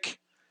 Nick.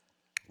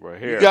 We're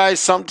here. You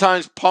guys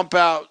sometimes pump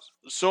out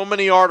so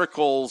many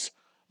articles,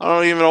 I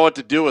don't even know what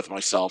to do with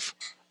myself.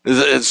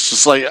 It's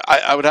just like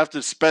I would have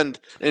to spend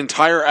an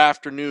entire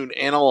afternoon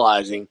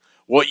analyzing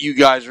what you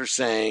guys are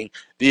saying,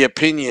 the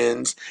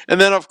opinions, and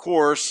then, of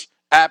course,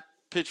 at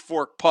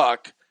Pitchfork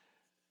Puck,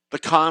 the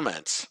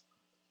comments.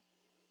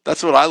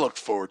 That's what I look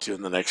forward to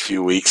in the next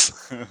few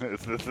weeks.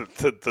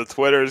 the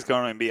Twitter is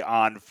going to be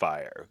on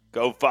fire.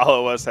 Go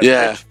follow us at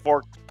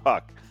Pitchfork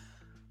Puck.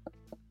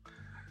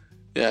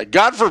 Yeah,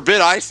 God forbid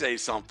I say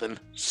something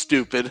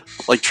stupid,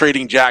 like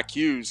trading Jack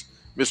Hughes,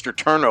 Mr.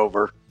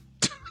 Turnover.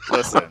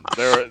 Listen,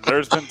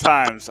 there's been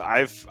times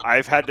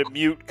I've had to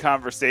mute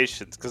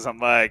conversations because I'm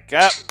like,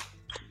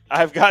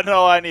 I've gotten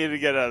all I need to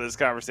get out of this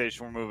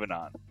conversation. We're moving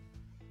on.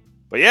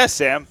 But yeah,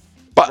 Sam,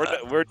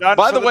 we're done.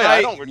 By the way, night.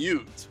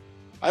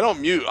 I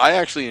don't mute. I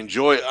actually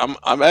enjoy.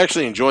 I'm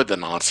actually enjoyed the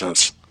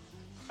nonsense.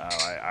 Oh,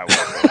 I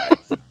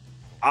will.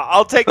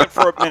 I'll take it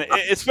for a minute,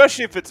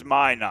 especially if it's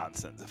my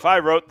nonsense. If I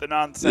wrote the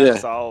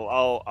nonsense,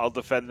 I'll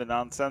defend the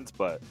nonsense.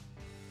 But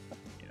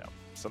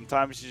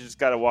sometimes you just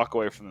got to walk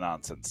away from the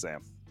nonsense,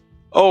 Sam.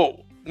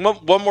 Oh,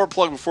 one more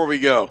plug before we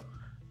go.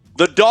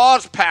 The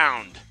Dawes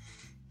Pound,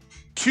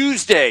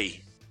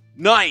 Tuesday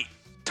night,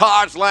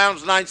 Taj Lounge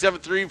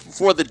 973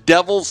 before the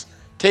Devils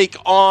take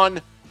on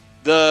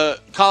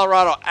the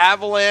Colorado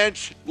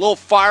Avalanche. Little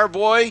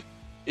Fireboy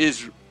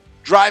is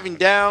driving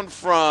down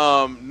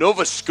from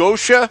Nova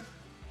Scotia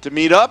to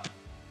meet up.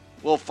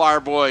 Little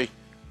Fireboy,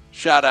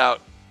 shout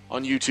out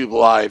on YouTube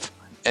Live.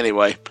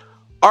 Anyway,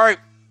 all right,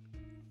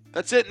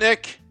 that's it,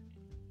 Nick.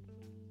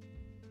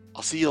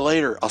 I'll see you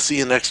later. I'll see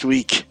you next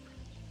week.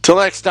 Till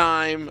next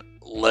time,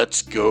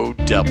 let's go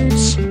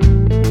Devils.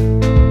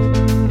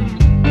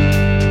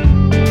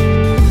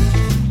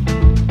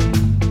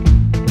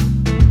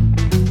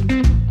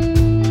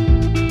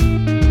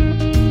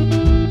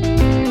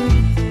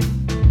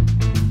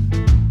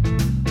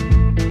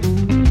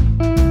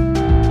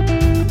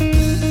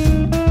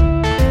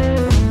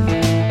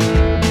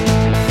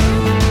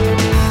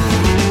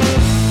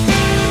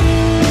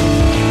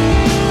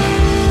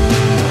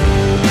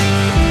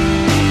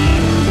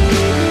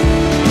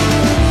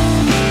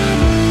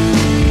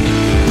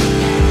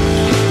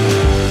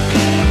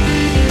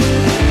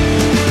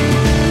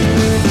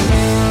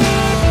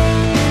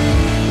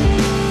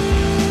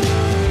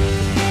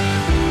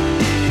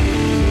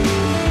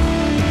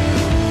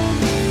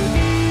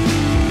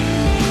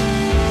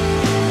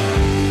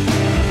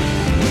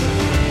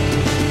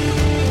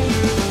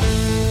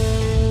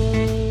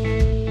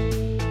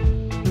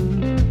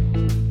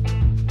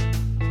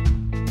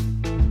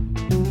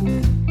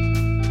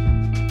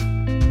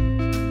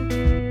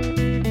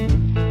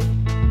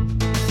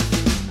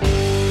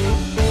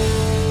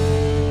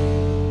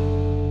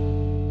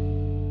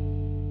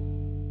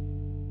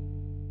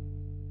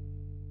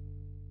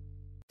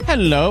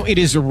 Hello, it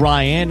is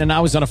Ryan, and I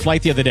was on a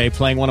flight the other day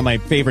playing one of my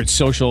favorite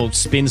social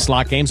spin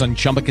slot games on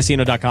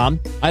ChumbaCasino.com.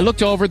 I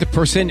looked over at the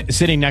person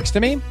sitting next to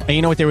me, and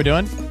you know what they were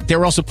doing? They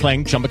were also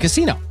playing Chumba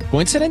Casino.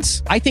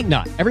 Coincidence? I think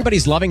not.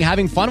 Everybody's loving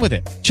having fun with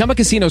it. Chumba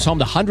Casino is home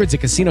to hundreds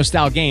of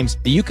casino-style games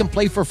that you can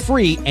play for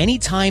free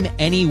anytime,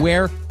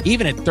 anywhere,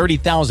 even at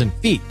 30,000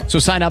 feet. So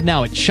sign up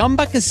now at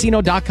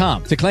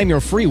ChumbaCasino.com to claim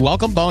your free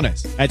welcome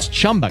bonus. That's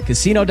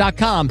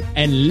ChumbaCasino.com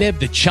and live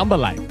the Chumba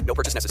life. No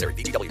purchase necessary.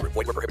 VGW. Void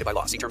where prohibited by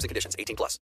law. See terms and conditions. 18+.